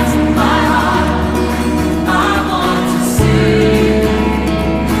eyes of my heart. I want to see you.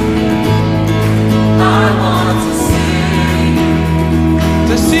 I want to see you.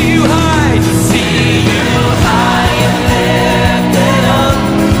 To see you high. To see you high and lifted up,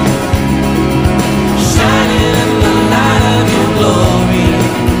 shining in the light of your glory.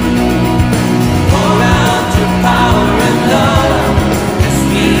 Pour out your power and love as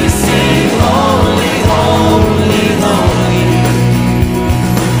we sing, holy, holy, holy.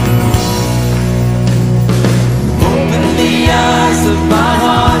 Open the eyes of my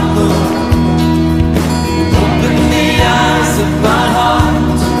heart, Lord. Open the eyes of my heart.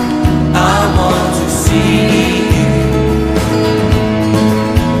 I want to see you.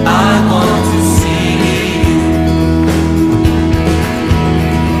 I want to see you.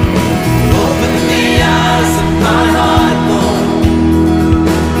 Open the eyes of my heart, Lord.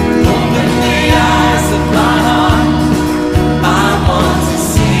 Open the eyes of my heart. I want to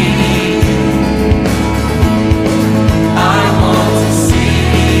see you. I want to see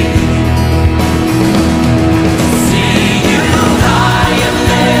you. See you high and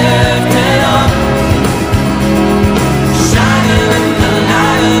lifted up, shining in the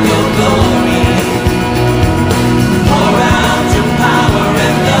light of your glory. Pour out your power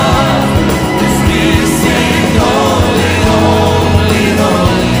and love as we sing, holy, holy,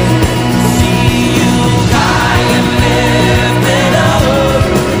 holy. See you high and lifted up,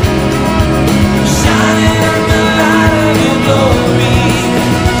 shining in the light of your glory.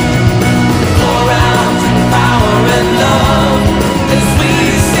 Pour out your power and love as we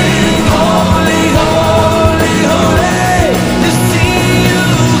sing, holy, holy, holy. To see you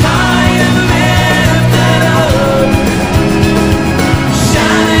high and lifted up,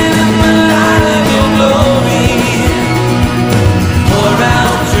 shining in the light of your glory. Pour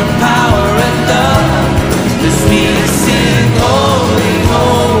out your power and love as we sing, holy,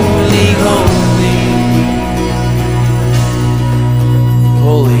 holy, holy.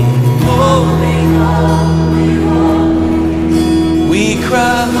 Holy, holy, holy, holy. We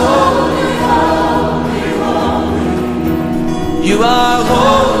cry, holy, holy, holy. You are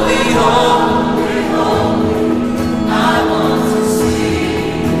holy, holy, holy. I want to see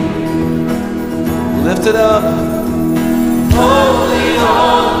you. Lift it up. Holy,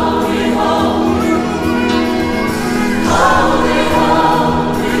 holy, holy. Holy,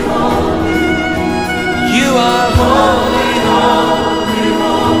 holy, holy. You are holy, holy,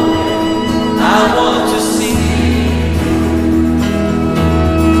 holy. I want to see you.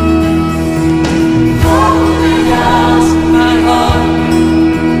 Holy eyes of my heart.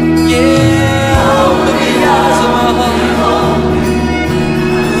 Yeah, open the eyes of my heart.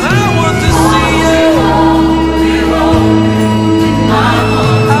 I want to see you.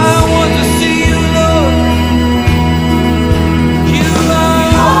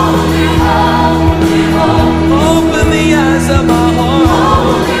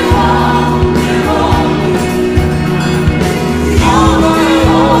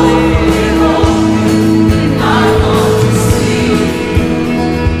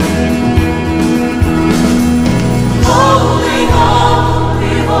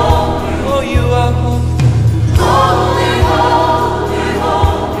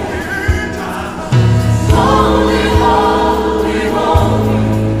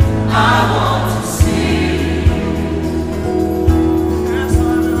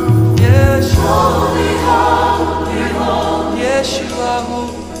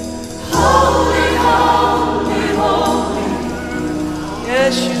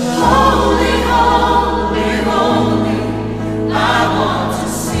 Yes, you are. Holy, holy, holy, I want to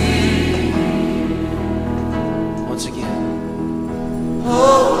see. Once again.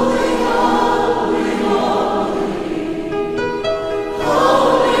 Holy, holy, holy, holy,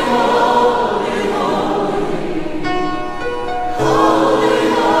 holy, holy, holy,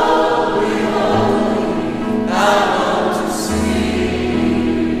 holy, holy, I want to see.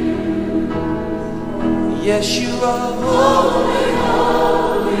 Yes, you are. Holy, holy,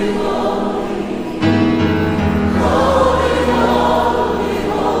 holy, holy, holy, holy,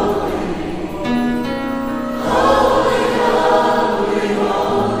 holy, holy,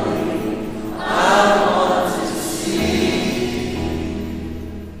 holy, I want to see.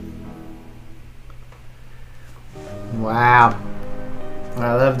 Wow. I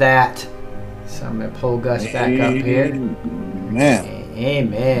love that. So I'm going to pull Gus back up here. Man.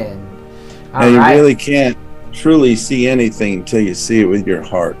 Amen. Now, All you right. really can't truly see anything until you see it with your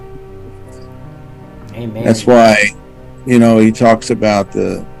heart. Amen. That's why, he talks about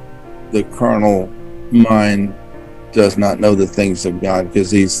the carnal mind does not know the things of God, because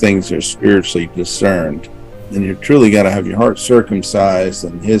these things are spiritually discerned. And you truly got to have your heart circumcised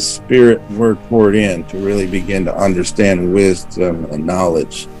and his spirit word poured in to really begin to understand wisdom and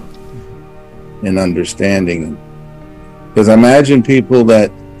knowledge and understanding. Because I imagine people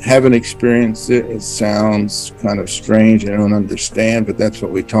that haven't experienced it, it sounds kind of strange, I don't understand, but that's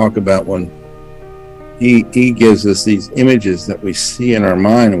what we talk about when he gives us these images that we see in our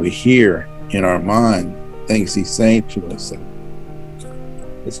mind and we hear in our mind things he's saying to us. And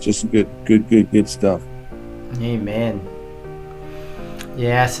it's just good stuff. Amen.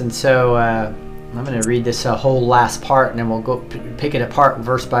 Yes, and so I'm going to read this whole last part, and then we'll go pick it apart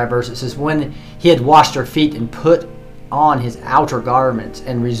verse by verse. It says, when he had washed their feet and put on his outer garments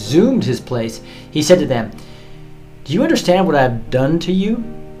and resumed his place, he said to them, do you understand what I have done to you?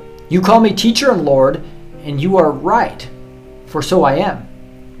 You call me teacher and Lord, and you are right, for so I am.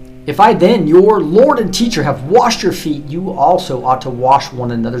 If I then, your Lord and teacher, have washed your feet, you also ought to wash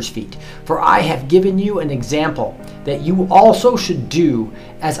one another's feet. For I have given you an example, that you also should do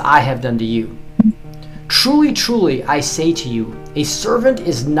as I have done to you. Truly, truly, I say to you, a servant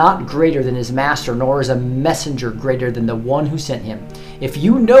is not greater than his master, nor is a messenger greater than the one who sent him. If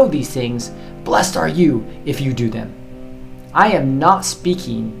you know these things, blessed are you if you do them. I am not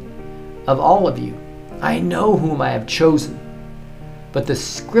speaking of all of you. I know whom I have chosen. But the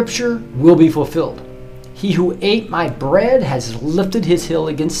scripture will be fulfilled. He who ate my bread has lifted his heel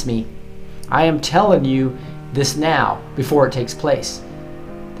against me. I am telling you this now, before it takes place,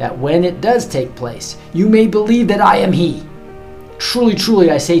 that when it does take place, you may believe that I am he. Truly,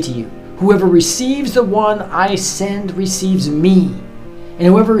 truly, I say to you, whoever receives the one I send receives me, and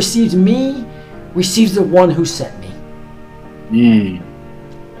whoever receives me receives the one who sent me.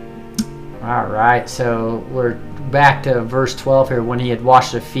 All right, so we're back to verse 12 here. When he had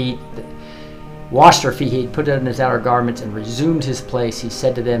washed their feet, he had put on his outer garments and resumed his place. He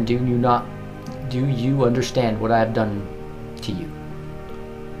said to them, do you understand what I have done to you?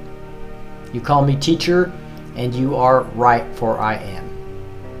 You call me teacher, and you are right, for I am.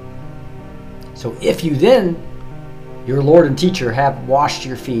 So if you then, your Lord and teacher, have washed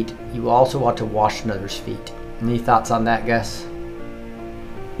your feet, you also ought to wash another's feet. Any thoughts on that, Gus?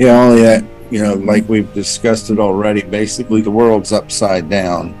 Yeah, only that, like we've discussed it already, basically the world's upside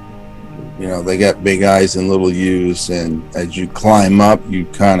down. They got big eyes and little U's, and as you climb up, you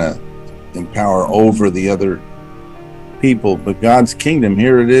kind of empower over the other people. But God's kingdom,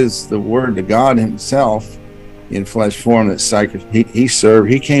 here it is, the word of God himself in flesh form that he served.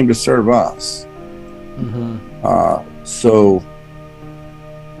 He came to serve us. So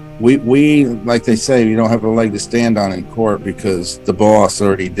we like they say, we don't have a leg to stand on in court because the boss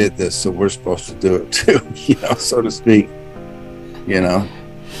already did this, so we're supposed to do it too, so to speak.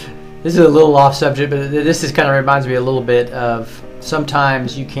 This is a little off subject, but this kind of reminds me a little bit of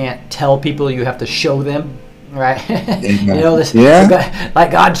sometimes you can't tell people, you have to show them, right?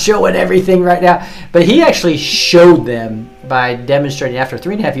 Like God's showing everything right now. But he actually showed them by demonstrating after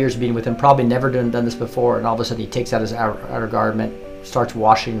 3.5 years of being with him, probably never done this before, and all of a sudden he takes out his outer garment, starts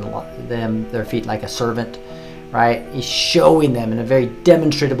washing their feet like a servant, right? He's showing them in a very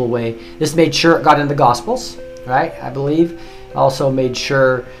demonstrable way. This made sure it got in the Gospels, right? I believe. Also made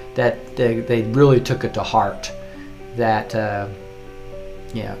sure that they really took it to heart. That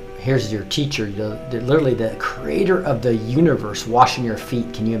here's your teacher, literally the creator of the universe, washing your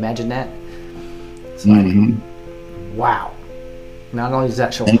feet. Can you imagine that? It's like, wow. Not only does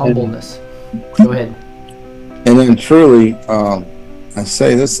that show humbleness. Go ahead. And then truly, I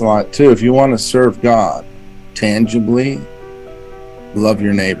say this a lot too, if you want to serve God tangibly, love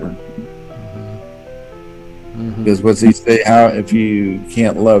your neighbor. Mm-hmm. Because what's he say? How if you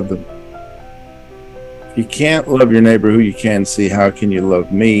can't love your neighbor who you can see, how can you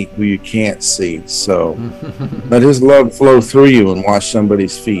love me who you can't see? So let his love flow through you and wash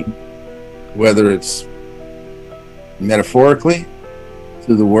somebody's feet, whether it's metaphorically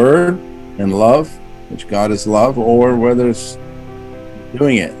through the word and love, which God is love, or whether it's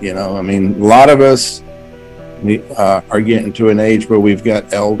doing it. I mean, a lot of us, we are getting to an age where we've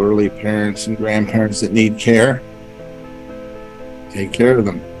got elderly parents and grandparents that need care. Take care of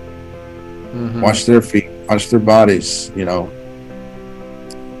them. Mm-hmm. Wash their feet, wash their bodies,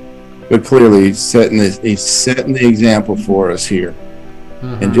 But clearly he's setting the example for us here.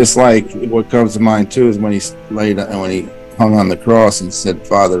 Mm-hmm. And just like what comes to mind too is when he hung on the cross and said,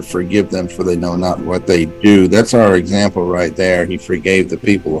 Father, forgive them, for they know not what they do. That's our example right there. He forgave the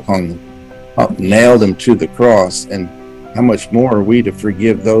people who nailed him to the cross, and how much more are we to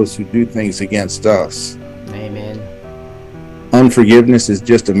forgive those who do things against us? Amen. Unforgiveness is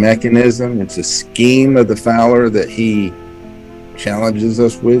just a mechanism. It's a scheme of the fowler that he challenges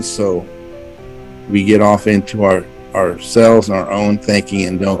us with, so we get off into ourselves and our own thinking,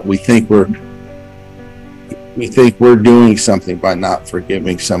 and we think we're doing something by not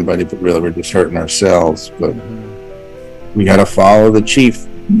forgiving somebody, but really we're just hurting ourselves. But we got to follow the chief.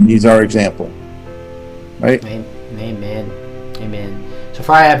 He's our example, right? Amen. So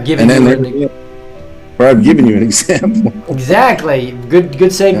far, I've given you an example. Exactly. Good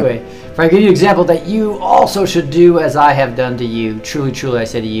segue. Yeah. For I give you an example that you also should do as I have done to you. Truly, truly, I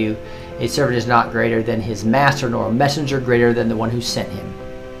say to you, a servant is not greater than his master, nor a messenger greater than the one who sent him.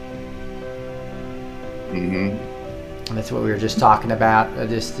 Mm-hmm. And that's what we were just talking about. And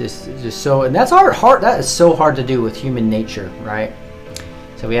that's our heart. That is so hard to do with human nature, right?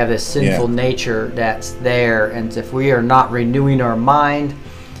 So we have this sinful nature that's there, and if we are not renewing our mind,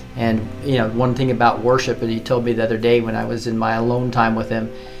 and one thing about worship that he told me the other day when I was in my alone time with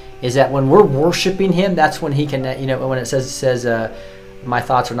him, is that when we're worshiping him, that's when he can, when it says, my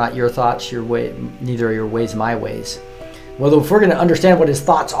thoughts are not your thoughts, neither are your ways my ways. Well, if we're going to understand what his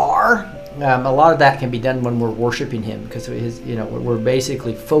thoughts are, a lot of that can be done when we're worshiping him, because we're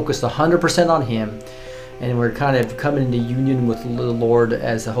basically focused 100% on him. And we're kind of coming into union with the Lord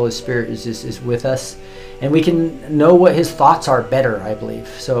as the Holy Spirit is with us. And we can know what his thoughts are better, I believe.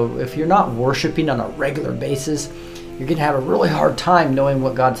 So if you're not worshiping on a regular basis, you're going to have a really hard time knowing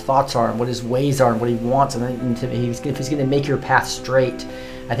what God's thoughts are and what his ways are and what he wants. And if he's going to make your path straight,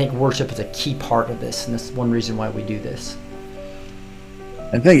 I think worship is a key part of this. And that's one reason why we do this.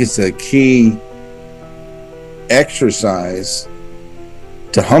 I think it's a key exercise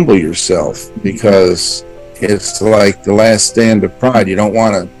to humble yourself, because it's like the last stand of pride. You don't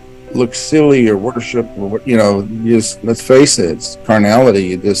want to look silly or worship, or just, let's face it, it's carnality.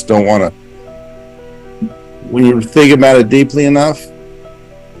 You just don't want to. When you think about it deeply enough,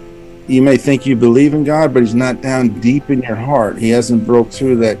 you may think you believe in God, but he's not down deep in your heart. He hasn't broke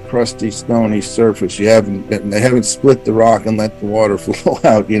through that crusty, stony surface. They haven't split the rock and let the water flow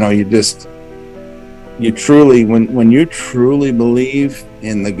out. You truly, when you truly believe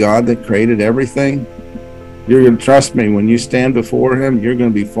in the God that created everything, you're going to, trust me, when you stand before him, you're going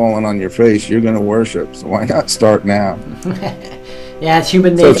to be falling on your face. You're going to worship. So why not start now? Yeah, it's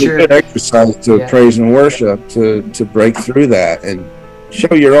human nature. So it's a good exercise to praise and worship, to break through that and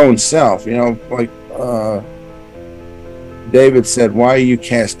show your own self. Like David said, why are you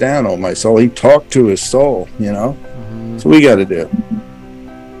cast down, O my soul? He talked to his soul, That's what we got to do.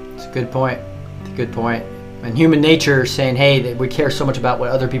 It's a good point. Good point. And human nature is saying, hey, that we care so much about what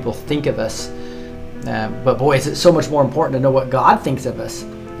other people think of us. But boy, is it so much more important to know what God thinks of us.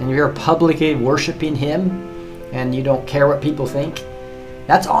 And if you're publicly worshiping him and you don't care what people think,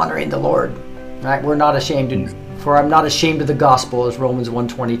 that's honoring the Lord, right? We're not ashamed, for I'm not ashamed of the gospel, as Romans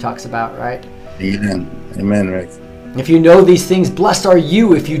 1:20 talks about, right? Amen, Rick. If you know these things, blessed are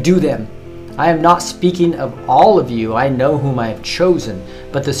you if you do them. I am not speaking of all of you. I know whom I have chosen,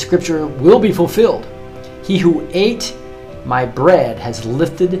 but the scripture will be fulfilled. He who ate my bread has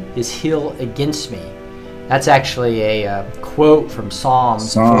lifted his heel against me. That's actually a quote from Psalm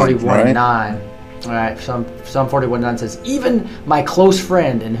 41:9. Right? All right, Psalm 41:9 says, even my close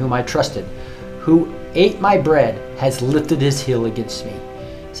friend in whom I trusted, who ate my bread, has lifted his heel against me.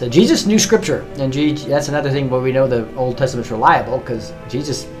 So Jesus knew Scripture, and that's another thing where we know the Old Testament's reliable, because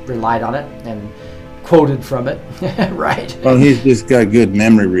Jesus relied on it and quoted from it, right? Well, he's just got good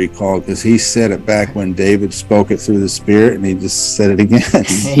memory recall, because he said it back when David spoke it through the Spirit, and he just said it again.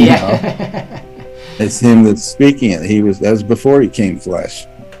 Yeah. It's him that's speaking it. That was before he became flesh.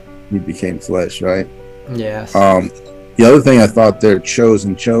 He became flesh, right? Yes. The other thing I thought there,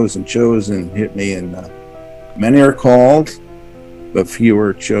 chosen hit me, and many are called, but few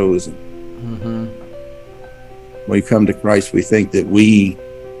are chosen. Mm-hmm. When we come to Christ, we think that we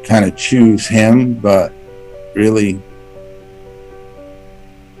kind of choose him, but really,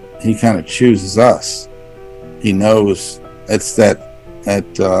 he kind of chooses us. He knows. That's that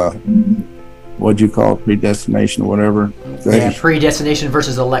what'd you call it, predestination or whatever? Yeah, predestination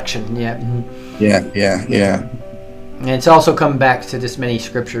versus election. Yeah. Mm-hmm. Yeah. And it's also come back to this many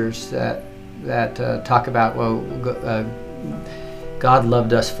scriptures that talk about, God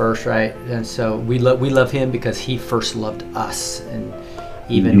loved us first, right? And so we love him because he first loved us. And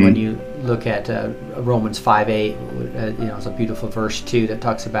even when you look at Romans 5:8, it's a beautiful verse too that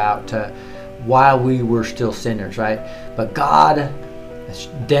talks about while we were still sinners, right? But God has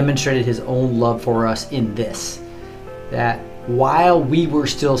demonstrated his own love for us in this, that while we were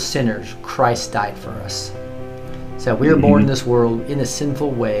still sinners, Christ died for us. So we were born in this world in a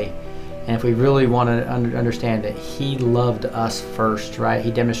sinful way, and if we really want to understand that he loved us first, right? He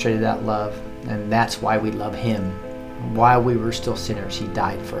demonstrated that love, and that's why we love him. While we were still sinners, he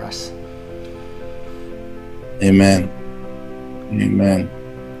died for us. Amen. And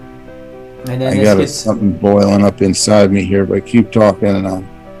then I got something boiling up inside me here, but keep talking and I'll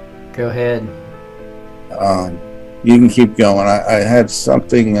go ahead. You can keep going. I had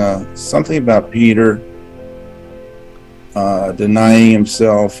something about Peter denying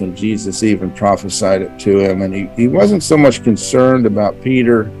himself, and Jesus even prophesied it to him, and he wasn't so much concerned about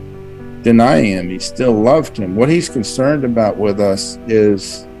Peter denying him. He still loved him. What he's concerned about with us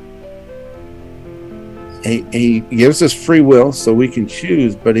is he gives us free will so we can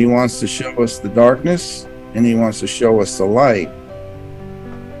choose, but he wants to show us the darkness and he wants to show us the light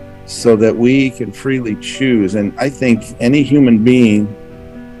so that we can freely choose. And I think any human being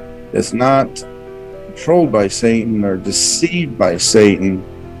that's not controlled by Satan or deceived by Satan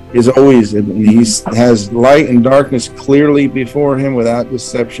is always, and he has light and darkness clearly before him without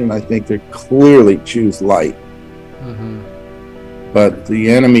deception. I think they clearly choose light. Mm-hmm. But the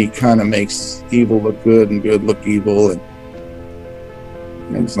enemy kind of makes evil look good and good look evil and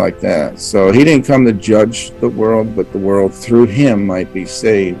things like that. So he didn't come to judge the world, but the world through him might be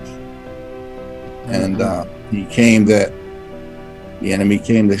saved. Mm-hmm. And he came that the enemy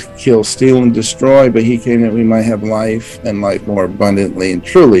came to kill, steal, and destroy, but he came that we might have life and life more abundantly. And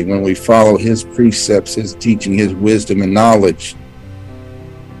truly, when we follow his precepts, his teaching, his wisdom and knowledge,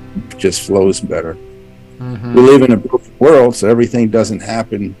 it just flows better. Mm-hmm. We live in a broken world, so everything doesn't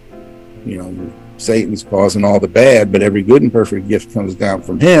happen. Satan's causing all the bad, but every good and perfect gift comes down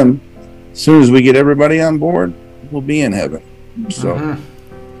from him. As soon as we get everybody on board, we'll be in heaven. So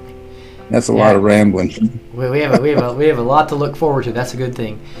that's a lot of rambling. We have a lot to look forward to. That's a good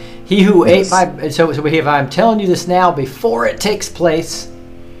thing. He who ate my so I'm telling you this now before it takes place.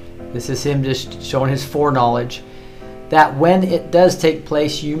 This is him just showing his foreknowledge, that when it does take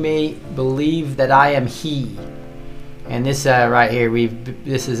place, you may believe that I am he. And this right here,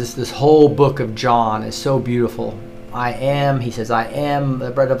 this whole book of John is so beautiful. He says, I am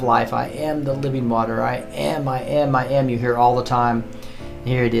the bread of life. I am the living water. I am. You hear all the time.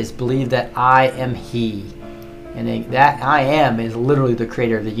 Here it is. Believe that I am he. And that I am is literally the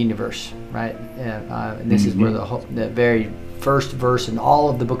creator of the universe, right? And this is where the very first verse in all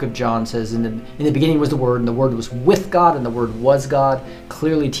of the book of John says, in the beginning was the Word, and the Word was with God, and the Word was God,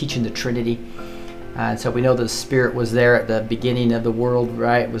 clearly teaching the Trinity. And so we know the Spirit was there at the beginning of the world,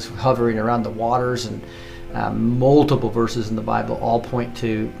 right? It was hovering around the waters, and multiple verses in the Bible all point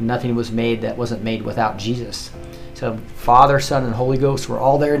to nothing was made that wasn't made without Jesus. So Father, Son, and Holy Ghost were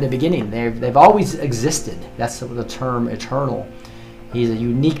all there in the beginning. They've always existed. That's the term eternal. He's a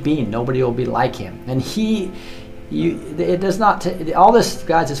unique being. Nobody will be like him. And it does not, all this,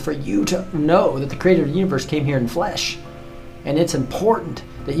 guys, is for you to know that the creator of the universe came here in flesh. And it's important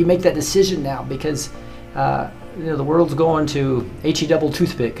that you make that decision now, because the world's going to HE double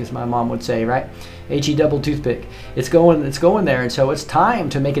toothpick, as my mom would say, right? HE double toothpick. It's going there, and so it's time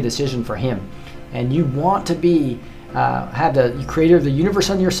to make a decision for him. And you want to have the creator of the universe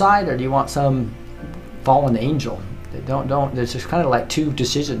on your side, or do you want some fallen angel? There's just kind of like two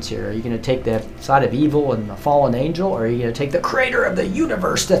decisions here. Are you going to take the side of evil and the fallen angel, or are you going to take the creator of the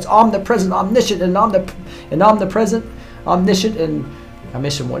universe that's omnipresent, omniscient, and omnipresent, omniscient, and I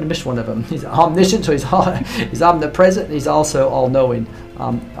missed one of them. He's omniscient, so he's omnipresent, and he's also all-knowing,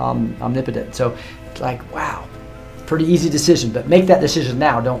 omnipotent. So it's like, wow, pretty easy decision, but make that decision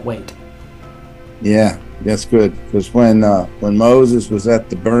now. Don't wait. Yeah, that's good. Because when Moses was at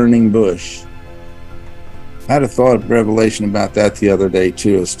the burning bush, I had a thought of revelation about that the other day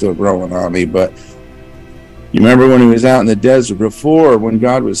too. It's still growing on me, but You remember when he was out in the desert before, when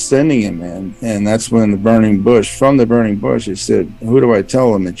God was sending him in, and that's when from the burning bush, he said, who do I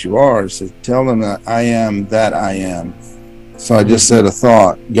tell them that you are? He said, tell them that I am that I am. So I just said a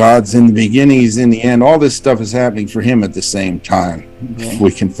thought. God's in the beginning, he's in the end. All this stuff is happening for him at the same time. If we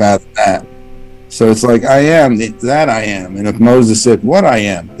can fathom that. So it's like, I am that I am. And if Moses said, what I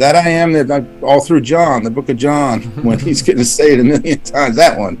am, that I am, all through John, the book of John, when he's going to say it a million times,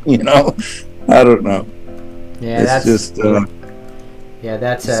 that one, I don't know. Yeah, that's just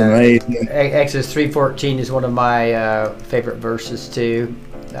that's amazing. Exodus 3:14 is one of my favorite verses too.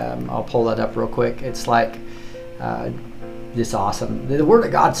 I'll pull that up real quick. It's like this awesome. The Word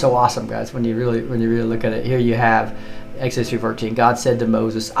of God's so awesome, guys. When you really look at it, here you have Exodus 3:14. God said to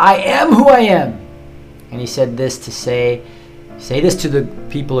Moses, "I am who I am," and He said this to say this to the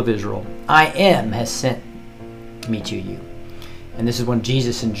people of Israel: "I am has sent me to you." And this is when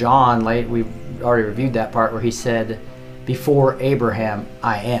Jesus and John, we've already reviewed that part where he said, before Abraham,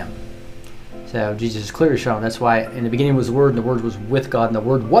 I am. So Jesus is clearly shown. That's why in the beginning was the Word, and the Word was with God, and the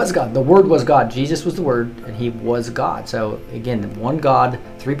Word was God. The Word was God. Jesus was the Word, and He was God. So again, one God,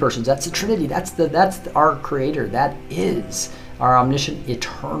 three persons. That's the Trinity. That's our Creator. That is our omniscient,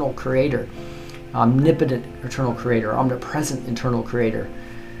 eternal Creator, omnipotent, eternal Creator, omnipresent, eternal Creator.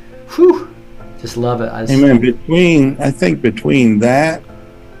 Whew. Just love it. Amen. Between that,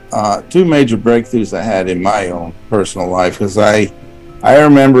 two major breakthroughs I had in my own personal life, because I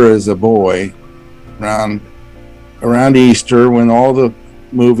remember as a boy around Easter, when all the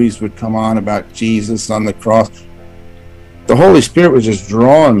movies would come on about Jesus on the cross, the Holy Spirit was just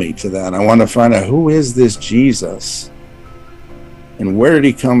drawing me to that. I wanted to find out, who is this Jesus and where did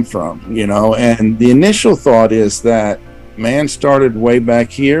he come from? And the initial thought is that man started way back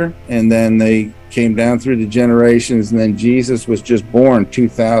here, and then they came down through the generations, and then Jesus was just born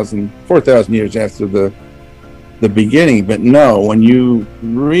 4,000 years after the beginning. But no, when you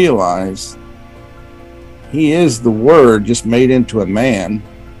realize he is the Word just made into a man,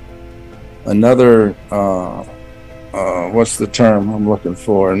 another what's the term I'm looking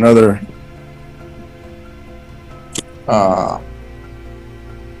for? Another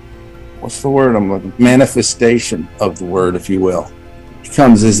what's the word I'm looking for? Manifestation of the Word, if you will. He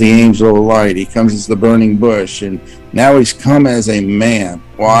comes as the angel of light. He comes as the burning bush, and now he's come as a man.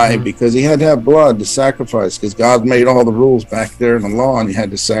 Why? Because he had to have blood to sacrifice, because God made all the rules back there in the law, and he had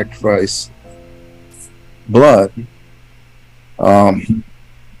to sacrifice blood. When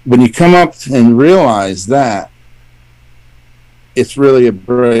you come up and realize that, it's really a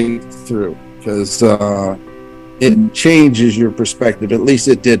breakthrough, because it changes your perspective. At least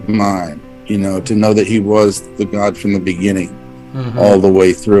it did mine, to know that he was the God from the beginning, all the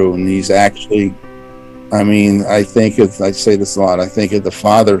way through. And he's actually, I say this a lot, I think of the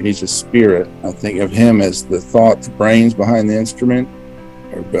Father, he's a spirit. I think of him as the thought, the brains behind the instrument,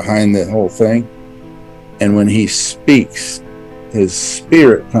 or behind the whole thing. And when he speaks, his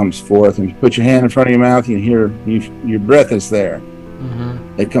spirit comes forth, and you put your hand in front of your mouth, you hear your breath is there.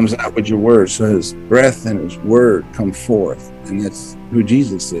 It comes out with your words. So his breath and his word come forth, and that's who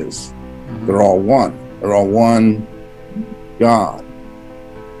Jesus is. They're all one. They're all one God.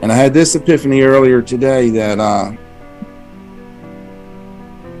 And I had this epiphany earlier today that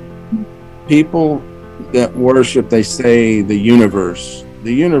people that worship, they say the universe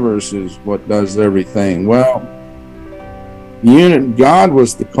is what does everything. Well, God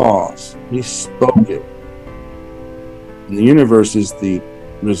was the cause. He spoke it. And the universe is the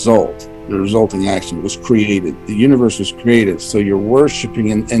result, the resulting action. It was created. The universe was created. So you're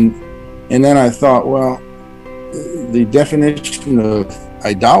worshiping. And then I thought, well, the definition of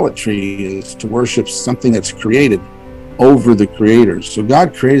idolatry is to worship something that's created over the creator. So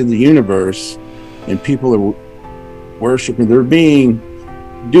God created the universe, and people are worshiping. They're being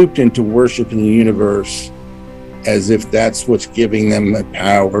duped into worshiping the universe as if that's what's giving them the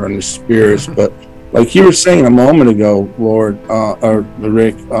power and the spirits. But like you were saying a moment ago, Lord, or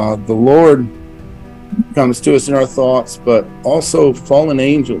Rick, the Lord comes to us in our thoughts, but also fallen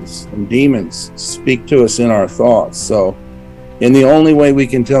angels and demons speak to us in our thoughts. So, and the only way we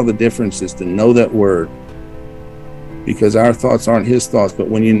can tell the difference is to know that Word, because our thoughts aren't His thoughts. But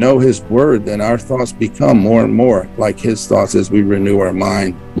when you know His Word, then our thoughts become more and more like His thoughts as we renew our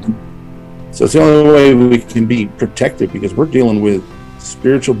mind. So it's the only way we can be protected, because we're dealing with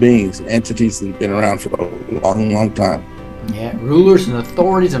spiritual beings, entities that have been around for a long, long time. Yeah, rulers and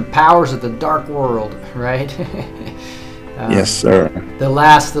authorities and powers of the dark world, right? Yes, sir. The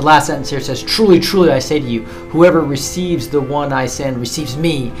last sentence here says, "Truly, truly, I say to you, whoever receives the one I send receives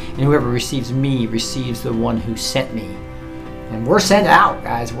me, and whoever receives me receives the one who sent me." And we're sent out,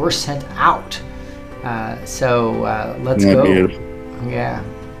 guys. We're sent out. Let's Isn't that go. beautiful? Yeah.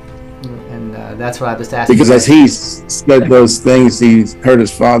 And that's what I just asked. Because as he said those things he heard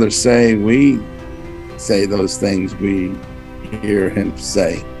his Father say, we say those things we hear him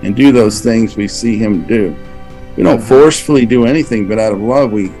say, and do those things we see him do. We don't forcefully do anything, but out of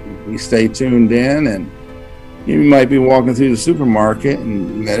love, we stay tuned in. And you might be walking through the supermarket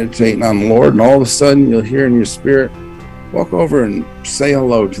and meditating on the Lord, and all of a sudden you'll hear in your spirit, walk over and say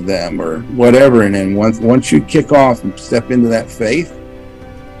hello to them or whatever. And then once you kick off and step into that faith,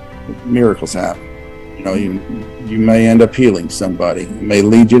 miracles happen. You know, you may end up healing somebody. It may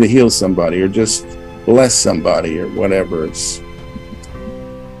lead you to heal somebody or just bless somebody or whatever.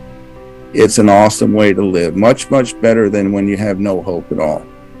 It's an awesome way to live. Much better than when you have no hope at all.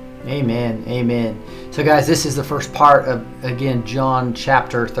 Amen. Amen. So guys, this is the first part of, again, John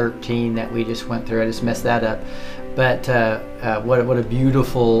chapter 13 that we just went through. I just messed that up. But what a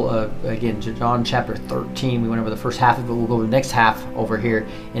beautiful, again, John chapter 13. We went over the first half of it. We'll go over the next half over here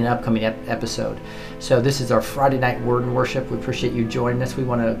in an upcoming episode. So this is our Friday night Word and Worship. We appreciate you joining us. We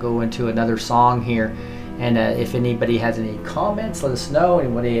want to go into another song here. And if anybody has any comments, let us know.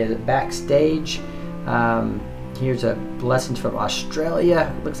 Anybody is backstage. Here's a blessing from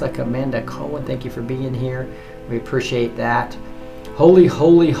Australia. Looks like Amanda Cohen. Thank you for being here. We appreciate that. Holy,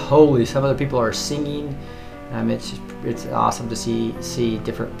 holy, holy. Some of the people are singing. It's awesome to see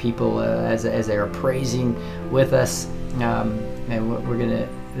different people as they are praising with us. And what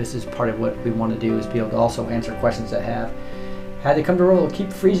this is part of what we want to do, is be able to also answer questions that have had to come to roll.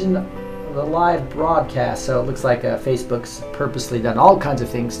 Keep freezing the live broadcast. So it looks like Facebook's purposely done all kinds of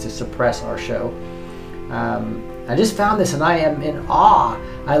things to suppress our show. I just found this and I am in awe.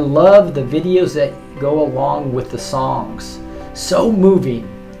 I love the videos that go along with the songs. So moving.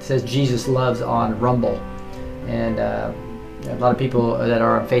 It says Jesus Loves on Rumble. And a lot of people that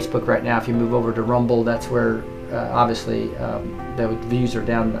are on Facebook right now, if you move over to Rumble, that's where obviously the views are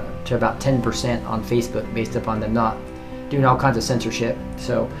down to about 10% on Facebook based upon them not doing all kinds of censorship.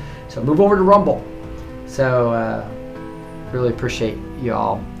 So move over to Rumble. So really appreciate you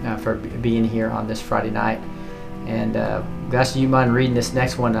all for being here on this Friday night. And Gus, do you mind reading this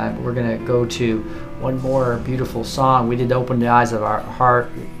next one? We're going to go to one more beautiful song. We did open the eyes of our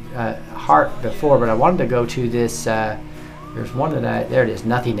heart before, but I wanted to go to this. There's one there it is,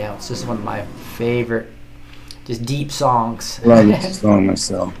 Nothing Else. This is one of my favorite, just deep songs. Love this song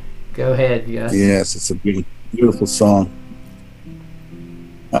myself. Go ahead, Gus. Yes, it's a beautiful song.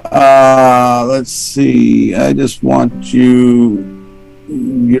 Let's see. I just want your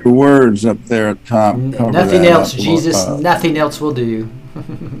words up there at top. Nothing else, Jesus. Nothing else will do.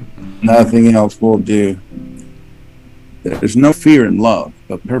 Nothing else will do. There's no fear in love,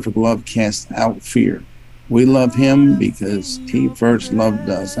 but perfect love casts out fear. We love him because he first loved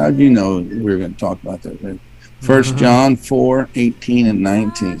us. How do you know we're going to talk about that? 1 John 4:18 and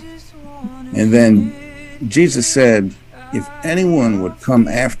 19. And then Jesus said, if anyone would come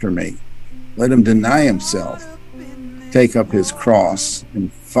after me, let him deny himself, take up his cross,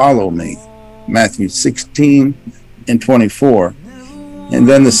 and follow me. Matthew 16 and 24. And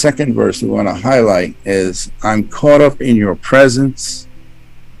then the second verse we want to highlight is, I'm caught up in your presence.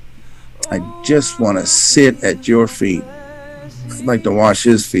 I just want to sit at your feet. I'd like to wash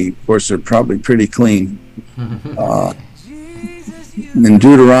his feet. Of course, they're probably pretty clean. In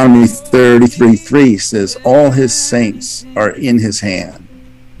Deuteronomy 33:3 says, all his saints are in his hand.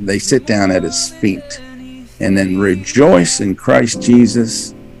 They sit down at his feet. And then rejoice in Christ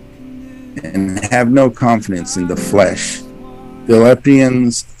Jesus and have no confidence in the flesh.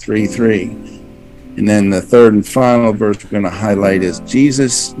 Philippians 3:3. And then the third and final verse we're going to highlight is,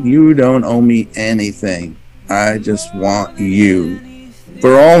 Jesus, you don't owe me anything. I just want you.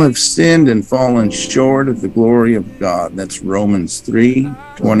 For all have sinned and fallen short of the glory of God. That's Romans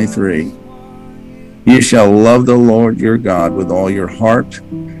 3:23. You shall love the Lord your God with all your heart,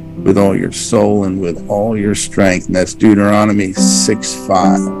 with all your soul, and with all your strength. And that's Deuteronomy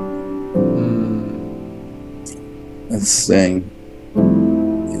 6:5. Let's sing.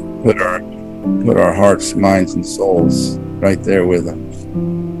 Put our hearts, minds, and souls right there with us.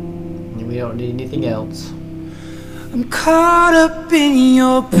 We don't need anything else. I'm caught up in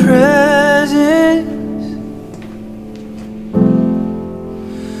your presence.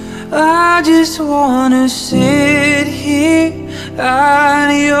 I just wanna sit here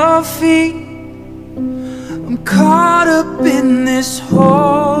at your feet. I'm caught up in this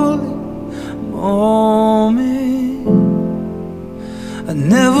holy moment. I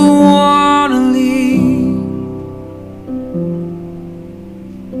never wanna leave.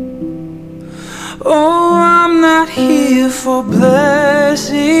 Oh, I'm not here for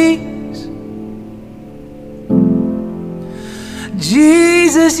blessings.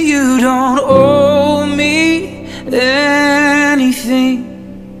 Jesus, you don't owe me anything,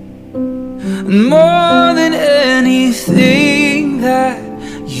 and more than anything that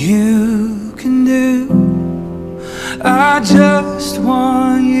you can do, I just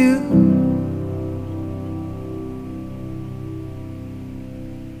want you.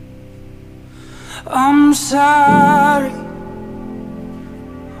 I'm sorry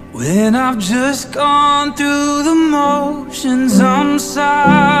when I've just gone through the motions. I'm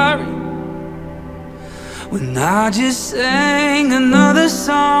sorry when I just sang another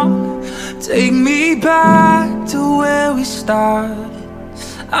song. Take me back to where we started.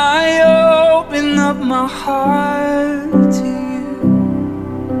 I open up my heart to you.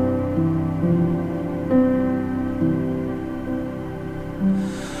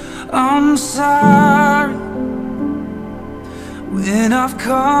 I'm sorry when I've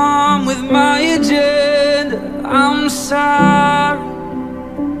come with my agenda. I'm sorry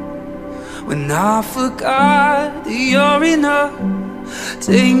when I forgot that you're enough.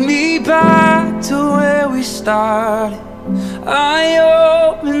 Take me back to where we started. I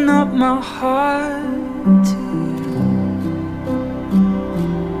open up my heart to you.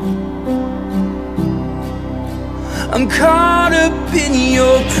 I'm caught up in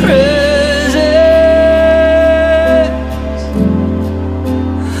your presence.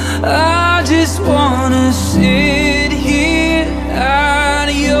 I just wanna sit here at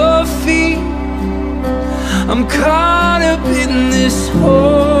your feet. I'm caught up in this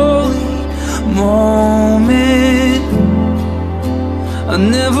holy moment. I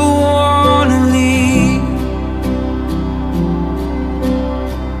never wanna leave.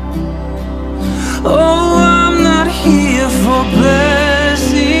 Oh, I'm not here for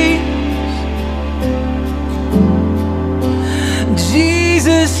blessings.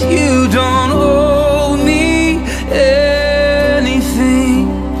 Jesus, you don't owe me anything,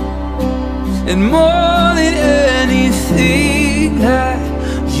 and more than anything that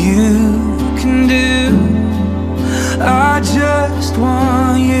you can do, I just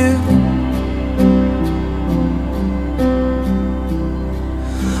want you.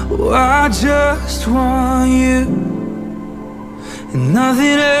 Oh, I just want you, and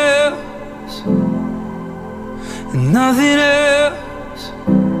nothing else, and nothing else,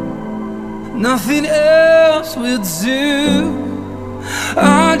 nothing else will do. I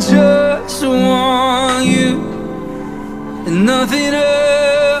just want you, and nothing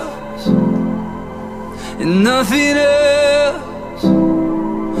else, and nothing else,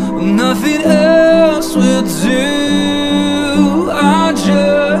 nothing else will do. I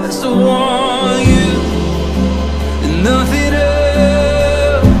just want you, and nothing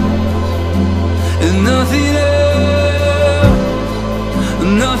else, and nothing else,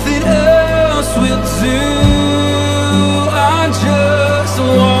 nothing else will do. I just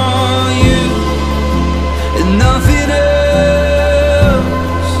want you, and nothing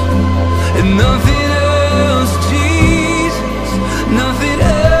else, and nothing else, Jesus, nothing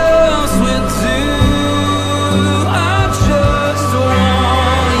else will do. I just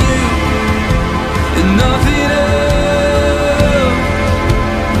want you, and nothing else,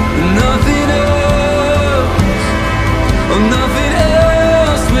 nothing else, oh, nothing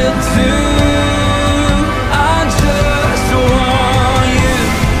else will do. I just want you,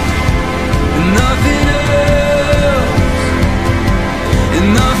 and nothing else, and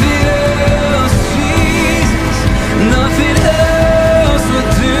nothing else, Jesus, nothing else will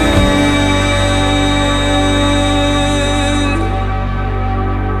do.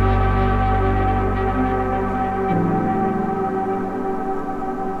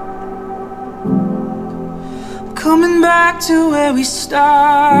 Coming back to where we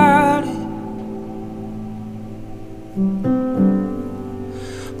started.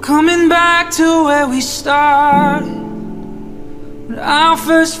 Coming back to where we started. When I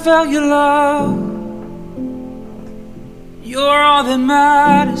first felt your love. You're all that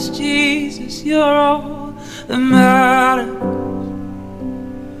matters, Jesus. You're all that matters.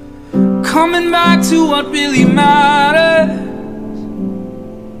 Coming back to what really matters.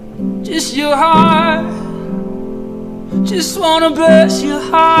 Just your heart. Just wanna bless your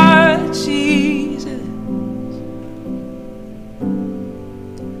heart, Jesus.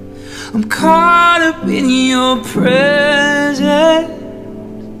 I'm caught up in your presence.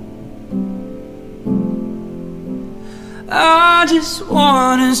 I just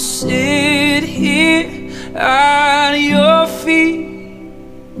wanna sit here at your feet.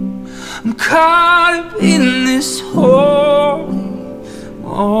 I'm caught up in this holy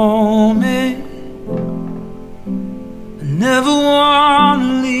moment. I never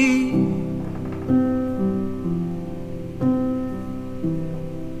wanna leave.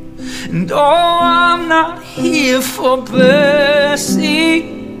 And oh, I'm not here for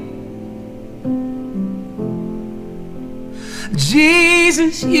blessing.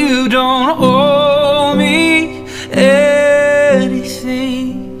 Jesus, you don't owe me anything.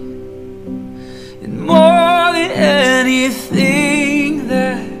 And more than anything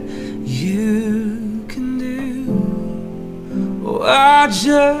that you can do, oh, I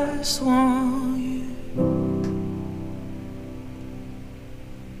just want you.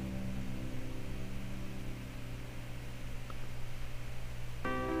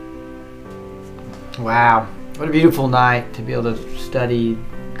 Wow, what a beautiful night to be able to study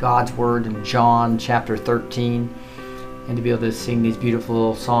God's Word in John chapter 13 and to be able to sing these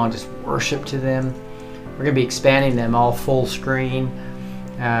beautiful songs, just worship to them. We're going to be expanding them all full screen,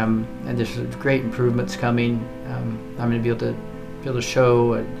 and there's great improvements coming. I'm going to be able to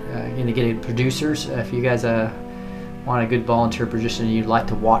show, get producers. If you guys want a good volunteer position and you'd like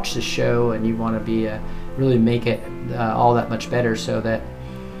to watch the show and you want to be really make it all that much better, so that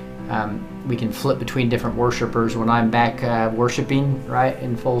we can flip between different worshipers when I'm back worshiping, right,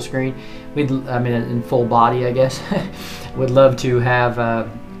 in full screen. In full body, I guess. Would love to have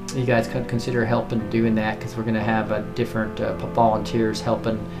you guys could consider helping doing that, because we're going to have different volunteers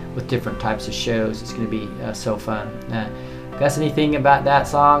helping with different types of shows. It's going to be so fun. Gus, anything about that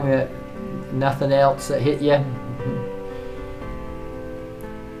song that nothing else that hit you?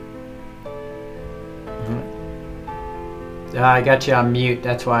 I got you on mute.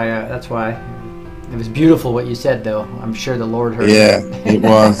 That's why. It was beautiful what you said, though. I'm sure the Lord heard. Yeah, it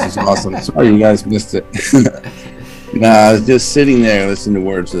was. It's awesome. Sorry you guys missed it. No, I was just sitting there listening to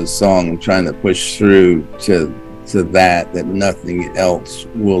words of the song and trying to push through to that nothing else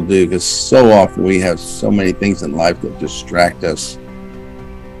will do. Because so often we have so many things in life that distract us,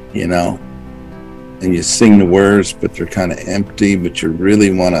 and you sing the words, but they're kind of empty. But you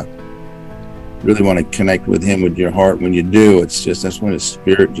really want to connect with Him with your heart. When you do, that's when His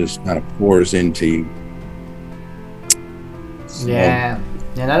Spirit just kind of pours into you. So, yeah.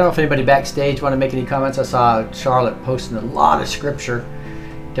 And I don't know if anybody backstage want to make any comments. I saw Charlotte posting a lot of scripture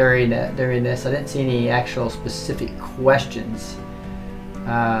during this. I didn't see any actual specific questions.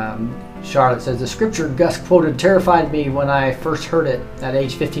 Charlotte says, the scripture Gus quoted terrified me when I first heard it at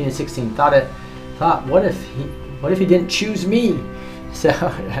age 15 and 16. Thought, what if he didn't choose me? So,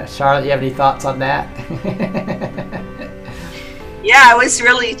 Charlotte, you have any thoughts on that? Yeah, I was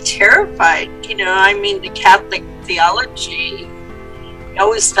really terrified. The Catholic theology, I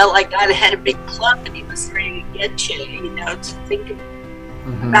always felt like God had a big club and He was ready to get you, to think of.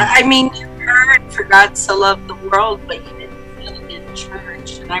 You heard for God so loved the world, but you didn't feel it in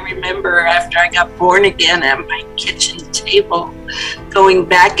church. And I remember after I got born again at my kitchen table, going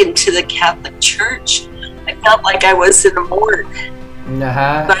back into the Catholic Church, I felt like I was in a morgue.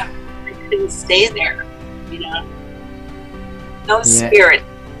 But I couldn't stay there, No spirit.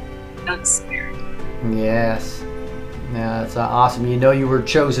 Yes. Yeah, that's awesome. You were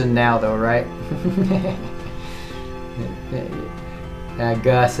chosen now, though, right?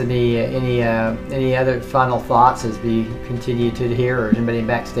 Gus, any other final thoughts as we continue to hear, or anybody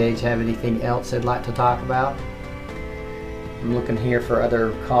backstage have anything else they'd like to talk about? I'm looking here for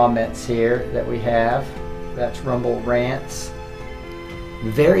other comments here that we have. That's Rumble Rants.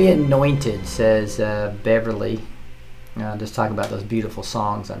 Very anointed, says Beverly. Just talking about those beautiful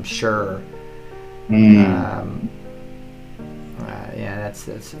songs, I'm sure. That's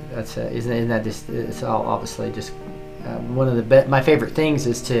isn't that just, it's all obviously just one of the my favorite things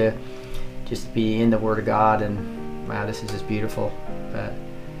is to just be in the Word of God, and wow, this is just beautiful.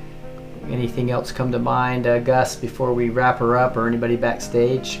 Anything else come to mind, Gus, before we wrap her up, or anybody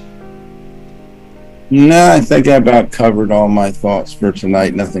backstage? No, I think I about covered all my thoughts for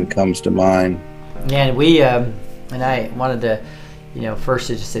tonight. Nothing comes to mind. Yeah, and we and I wanted to, first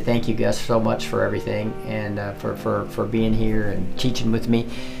to just say thank you, Gus, so much for everything, and for being here and teaching with me.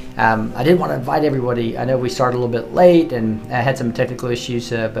 I did want to invite everybody. I know we started a little bit late and I had some technical issues,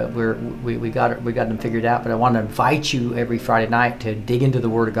 but we got them figured out. But I want to invite you every Friday night to dig into the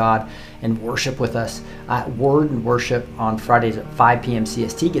Word of God and worship with us at WordNWorship on Fridays at 5 p.m.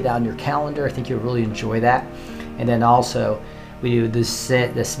 CST. Get that on your calendar. I think you'll really enjoy that. And then also we do this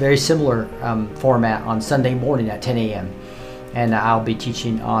very similar format on Sunday morning at 10 a.m. And I'll be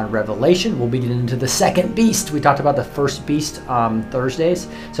teaching on Revelation. We'll be getting into the second beast. We talked about the first beast on Thursdays.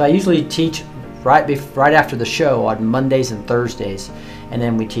 So I usually teach right after the show on Mondays and Thursdays. And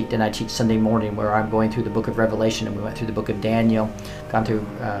then I teach Sunday morning, where I'm going through the book of Revelation, and we went through the book of Daniel, gone through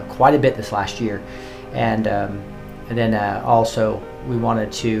quite a bit this last year. And then also we wanted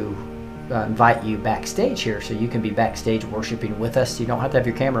to invite you backstage here, so you can be backstage worshiping with us. You don't have to have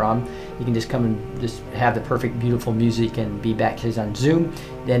your camera on. You can just come and just have the perfect, beautiful music and be backstage on Zoom.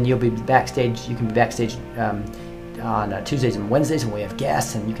 Then you'll be backstage. You can be backstage on Tuesdays and Wednesdays when we have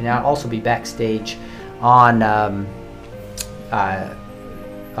guests, and you can also be backstage on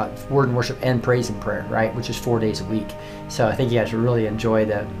Word and Worship and Praise and Prayer, right? Which is 4 days a week. So I think you guys will really enjoy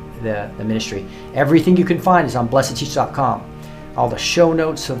the ministry. Everything you can find is on blessedteach.com. All the show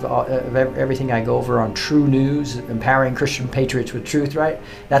notes of everything I go over on True News, empowering Christian patriots with truth, right?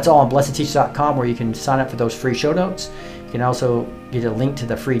 That's all on blessedteach.com, where you can sign up for those free show notes. You can also get a link to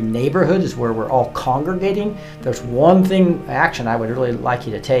the free neighborhood, is where we're all congregating. There's one thing, action I would really like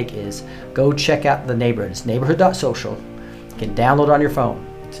you to take, is go check out the neighborhood. It's neighborhood.social. You can download on your phone.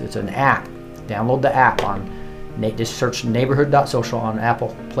 It's an app. Download the app just search neighborhood.social on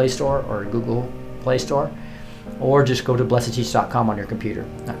Apple Play Store or Google Play Store, or just go to blessedteach.com on your computer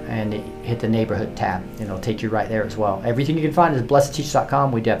and hit the neighborhood tab, and it'll take you right there as well. Everything you can find is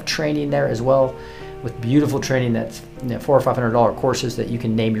blessedteach.com. We do have training there as well, with beautiful training that's $400 or $500 courses that you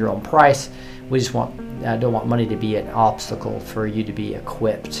can name your own price. We just don't want money to be an obstacle for you to be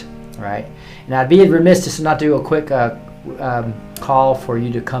equipped, right? And I'd be remiss to not do a quick call for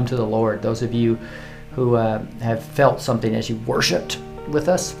you to come to the Lord. Those of you who have felt something as you worshiped with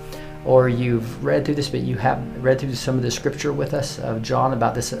us, or you've read through this, but you have read through some of the scripture with us of John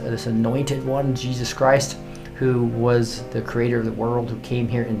about this anointed one, Jesus Christ, who was the creator of the world, who came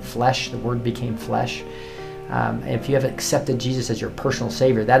here in flesh. The Word became flesh. If you have accepted Jesus as your personal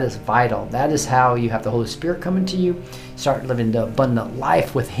Savior, that is vital. That is how you have the Holy Spirit come into you. Start living the abundant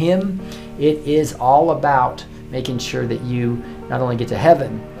life with Him. It is all about making sure that you not only get to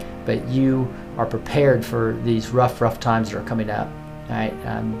heaven, but you are prepared for these rough times that are coming up. Right?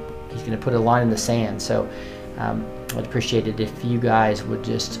 He's going to put a line in the sand. So I'd appreciate it if you guys would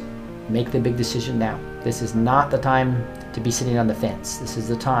just make the big decision now. This is not the time to be sitting on the fence. This is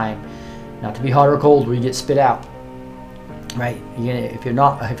the time not to be hot or cold where you get spit out. Right? If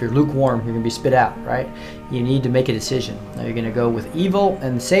you're lukewarm, you're going to be spit out. Right? You need to make a decision. Are you going to go with evil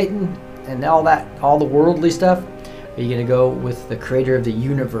and Satan and all the worldly stuff? Are you going to go with the creator of the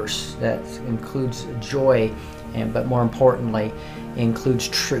universe that includes joy, but more importantly, includes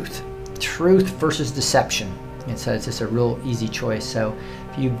truth? Truth versus deception. And so it's just a real easy choice. So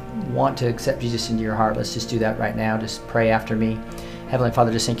if you want to accept Jesus into your heart, let's just do that right now. Just pray after me. Heavenly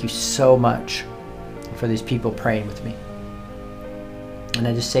Father, just thank you so much for these people praying with me. And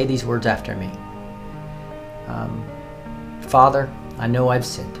I just say these words after me. Father, I know I've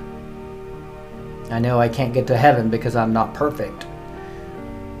sinned. I know I can't get to heaven because I'm not perfect.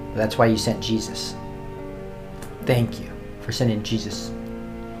 That's why you sent Jesus. Thank you for sending Jesus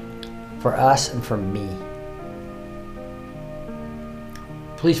for us and for me.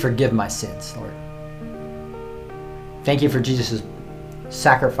 Please forgive my sins, Lord. Thank you for Jesus'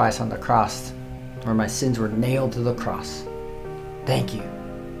 sacrifice on the cross, where my sins were nailed to the cross. Thank you.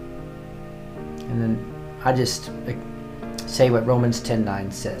 And then I just say what Romans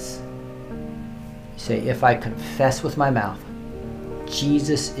 10:9 says. Say, if I confess with my mouth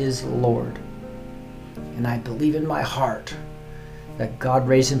Jesus is Lord, and I believe in my heart that God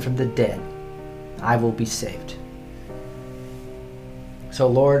raised him from the dead, I will be saved. So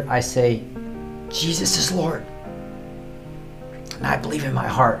Lord, I say, Jesus is Lord, and I believe in my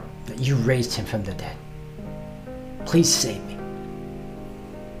heart that you raised him from the dead. Please save me.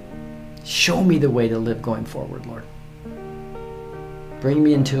 Show me the way to live going forward, Lord. Bring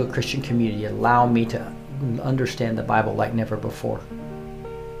me into a Christian community. Allow me to understand the Bible like never before.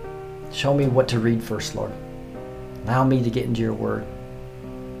 Show me what to read first, Lord. Allow me to get into your word.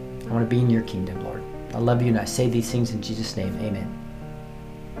 I want to be in your kingdom, Lord. I love you, and I say these things in Jesus' name. Amen.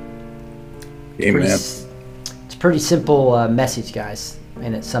 Amen. It's a pretty simple message, guys,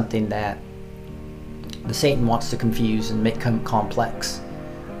 and it's something that the Satan wants to confuse and make complex.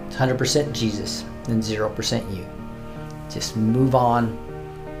 It's 100% Jesus and 0% you. Just move on,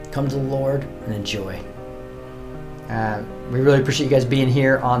 come to the Lord, and enjoy. We really appreciate you guys being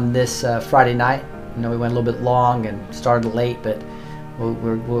here on this Friday night. I know we went a little bit long and started late, but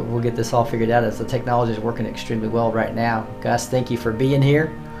we'll get this all figured out as the technology is working extremely well right now. Gus, thank you for being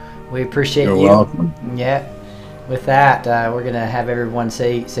here. We appreciate you. You're welcome. Yeah. With that, we're gonna have everyone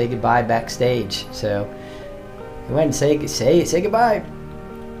say goodbye backstage. So go ahead and say goodbye.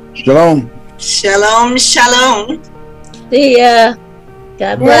 Shalom. Shalom, shalom. See ya.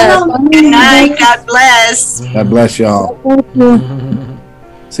 God bless. Good night. God bless. God bless y'all.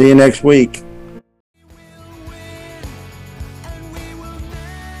 See you next week.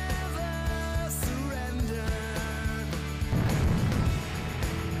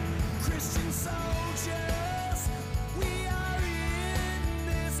 Christian soldier.